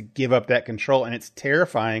 He has to give up that control, and it's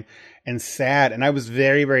terrifying and sad. And I was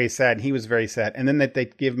very, very sad. And he was very sad. And then that they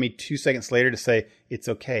give me 2 seconds later to say, it's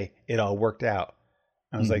okay. It all worked out.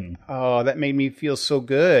 I was like, oh, that made me feel so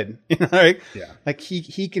good. Like, like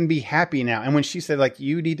he can be happy now. And when she said, like,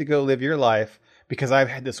 you need to go live your life because I've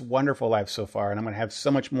had this wonderful life so far and I'm going to have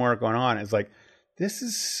so much more going on. It's like, this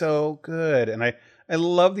is so good. And I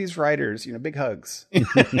love these writers, big hugs.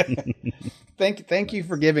 Thank you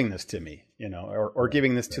for giving this to me, or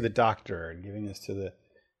giving this to the doctor and giving this to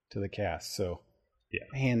the cast. So,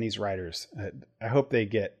 man, these writers, I hope they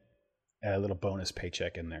get a little bonus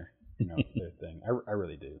paycheck in there. Their thing. I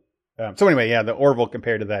really do. So anyway, the Orville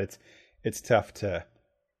compared to that, it's tough to.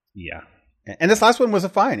 Yeah. And this last one was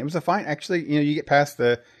It was a fine. Actually, you get past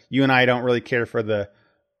you and I don't really care for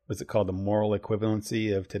what's it called? The moral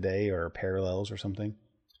equivalency of today or parallels or something.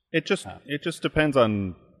 It just depends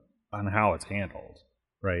on how it's handled,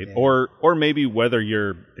 right? Yeah. Or maybe whether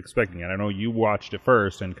you're expecting it. I know you watched it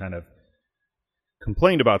first and kind of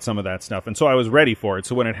complained about some of that stuff, and so I was ready for it.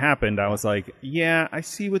 So when it happened, I was like, yeah, I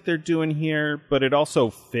see what they're doing here, but it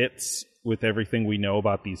also fits with everything we know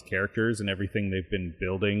about these characters and everything they've been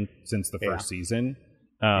building since the first season.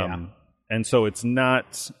 And so it's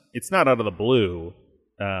not out of the blue,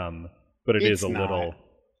 but it's a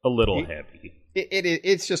little heavy.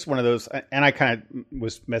 It's just one of those, and I kind of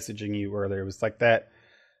was messaging you earlier. It was like that.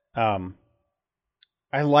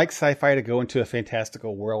 I like sci-fi to go into a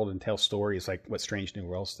fantastical world and tell stories like what Strange New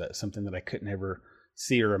Worlds does, something that I couldn't ever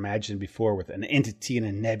see or imagine before, with an entity in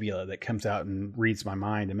a nebula that comes out and reads my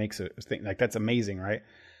mind and makes a thing. Like, that's amazing, right?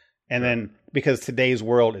 And then because today's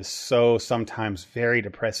world is so sometimes very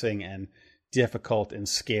depressing and difficult and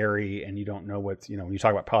scary, and you don't know what's, when you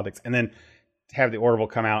talk about politics, and then to have the Orville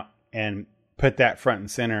come out and put that front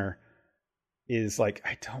and center is like,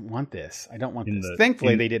 I don't want this.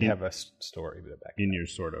 Thankfully, they did have a story back in your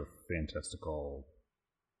sort of fantastical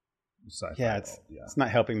sci-fi. Yeah, it's not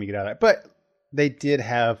helping me get out of that. But they did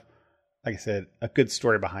have, like I said, a good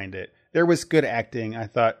story behind it. There was good acting. I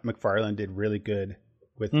thought McFarlane did really good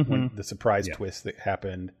with when the surprise twist that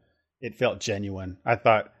happened. It felt genuine. I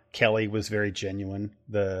thought Kelly was very genuine.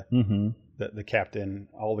 The the captain,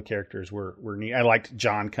 all the characters were neat. I liked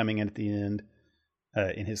John coming in at the end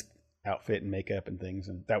in his outfit and makeup and things,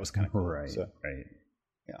 and that was kind of cool. Right. So, right.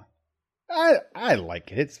 yeah, I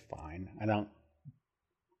like it. It's fine.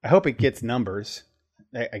 I hope it gets numbers.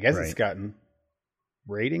 I guess it's gotten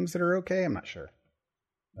ratings that are okay. I'm not sure.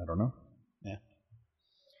 I don't know. Yeah.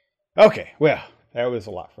 Okay. Well, that was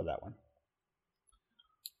a lot for that one.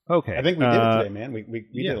 Okay. I think we did it today, man. We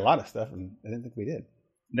did a lot of stuff, and I didn't think we did.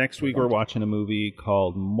 Next week, we're watching a movie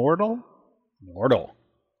called Mortal.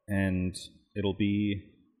 And it'll be...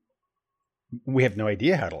 We have no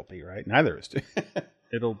idea how it'll be, right? Neither of us do.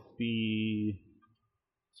 It'll be...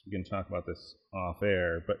 We can talk about this off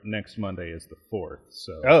air, but next Monday is the 4th,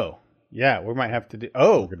 so... Oh, yeah, we might have to do...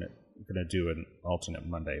 Oh! We're gonna do an alternate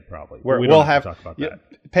Monday, probably. We'll have to talk about that.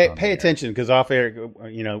 Pay attention, because off air,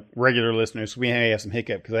 regular listeners, we may have some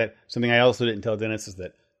hiccup, because something I also didn't tell Dennis is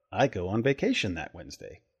that I go on vacation that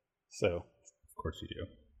Wednesday. So... Of course you do.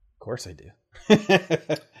 Of course I do.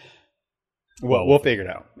 Well, we'll figure it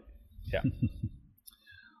out. Yeah.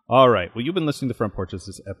 All right. Well, you've been listening to Front Porch. This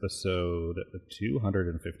is episode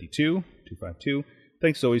 252.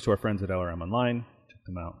 Thanks as always to our friends at LRM Online. Check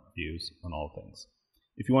them out. Views on all things.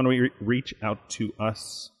 If you want to reach out to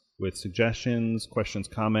us with suggestions, questions,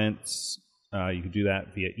 comments, you can do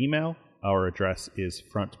that via email. Our address is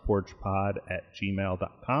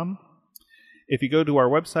frontporchpod@gmail.com. If you go to our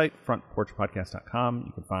website, frontporchpodcast.com,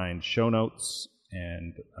 you can find show notes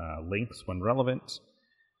and links when relevant,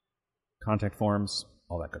 contact forms,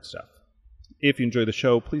 all that good stuff. If you enjoy the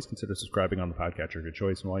show, please consider subscribing on the podcatcher of your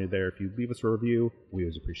choice. And while you're there, if you leave us a review, we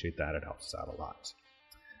always appreciate that. It helps us out a lot.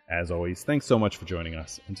 As always, thanks so much for joining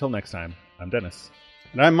us. Until next time, I'm Dennis.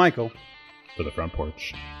 And I'm Michael. For the Front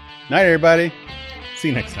Porch. Night, everybody. See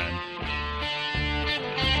you next time.